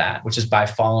opposite of that, which is by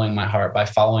following my heart, by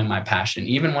following my passion,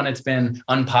 even when it's been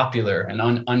unpopular and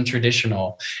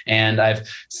untraditional. And I've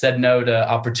said no to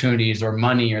opportunities or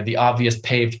money or the obvious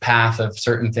paved path of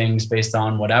certain things based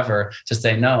on whatever, to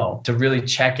say no, to really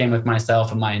check in with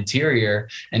myself and my interior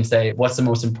and say, what's the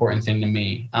most important thing to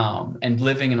me? And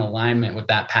living in alignment with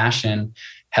that passion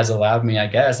has allowed me, I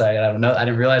guess, I don't know, I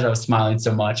didn't realize I was smiling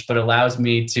so much, but allows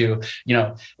me to,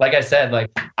 like I said, like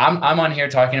I'm on here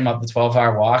talking about the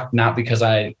 12-hour walk, not because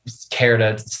I care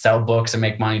to sell books and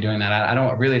make money doing that.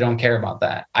 I really don't care about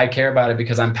that. I care about it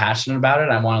because I'm passionate about it.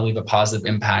 I want to leave a positive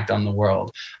impact on the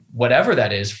world, whatever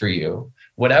that is for you.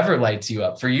 Whatever lights you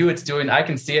up. For you, it's I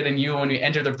can see it in you when you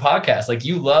enter the podcast. Like,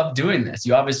 you love doing this.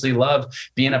 You obviously love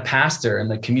being a pastor and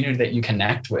the community that you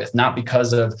connect with, not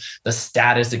because of the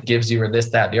status it gives you or this,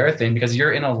 that, the other thing, because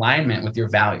you're in alignment with your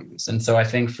values. And so I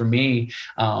think for me,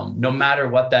 no matter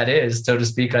what that is, so to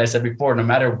speak, like I said before, no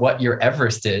matter what your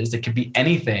Everest is, it could be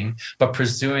anything, but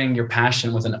pursuing your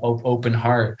passion with an open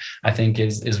heart, I think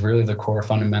is really the core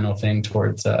fundamental thing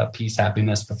towards peace,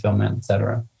 happiness, fulfillment,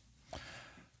 etc.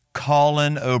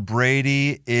 Colin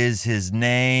O'Brady is his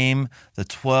name. The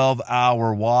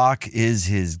 12-hour walk is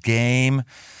his game.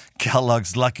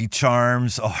 Kellogg's Lucky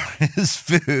Charms are his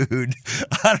food.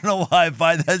 I don't know why I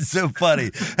find that so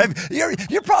funny.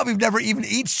 You're probably never even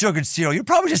eat sugared cereal. You're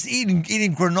probably just eating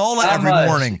granola every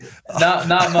morning. Not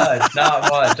much.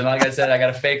 And like I said, I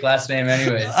got a fake last name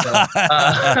anyway. So.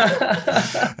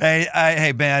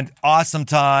 Hey, man, awesome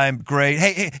time. Great.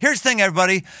 Hey, here's the thing,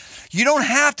 everybody. You don't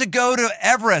have to go to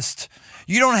Everest.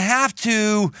 You don't have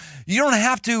to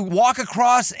walk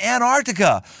across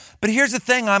Antarctica. But here's the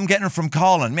thing I'm getting from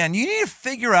Colin. Man, you need to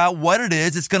figure out what it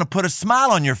is that's going to put a smile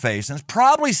on your face. And it's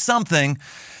probably something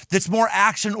that's more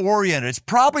action-oriented. It's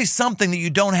probably something that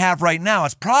you don't have right now.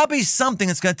 It's probably something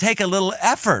that's going to take a little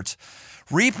effort.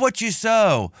 Reap what you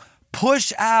sow.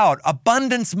 Push out.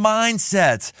 Abundance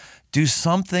mindset. Do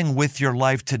something with your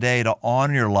life today to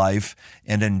honor your life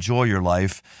and enjoy your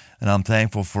life. And I'm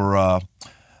thankful for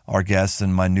our guests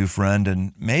and my new friend,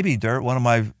 and maybe Dirt,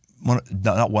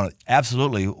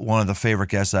 absolutely one of the favorite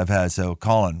guests I've had. So,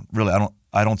 Colin, really,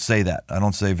 I don't say that. I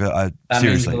don't say that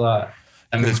seriously. Means a lot.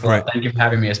 That means a lot. Thank you for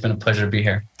having me. It's been a pleasure to be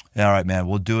here. All right, man.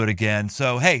 We'll do it again.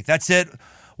 So, hey, that's it.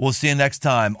 We'll see you next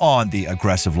time on The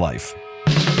Aggressive Life.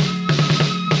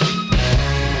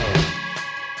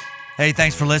 Hey,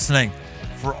 thanks for listening.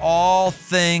 For all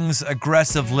things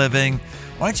aggressive living,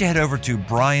 why don't you head over to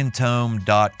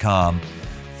briantome.com.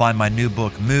 Find my new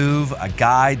book, Move, a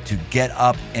guide to get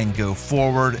up and go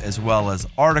forward, as well as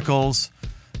articles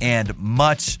and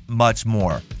much, much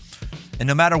more. And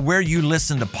no matter where you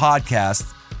listen to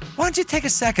podcasts, why don't you take a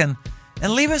second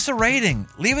and leave us a rating,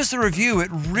 leave us a review.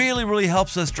 It really, really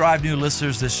helps us drive new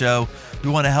listeners to the show. We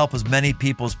want to help as many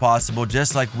people as possible,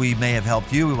 just like we may have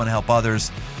helped you. We want to help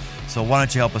others. So why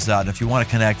don't you help us out? And if you want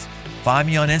to connect, find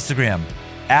me on Instagram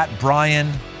at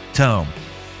Brian Tome.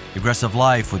 Aggressive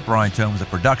Life with Brian Tome is a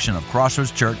production of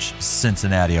Crossroads Church,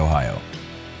 Cincinnati, Ohio.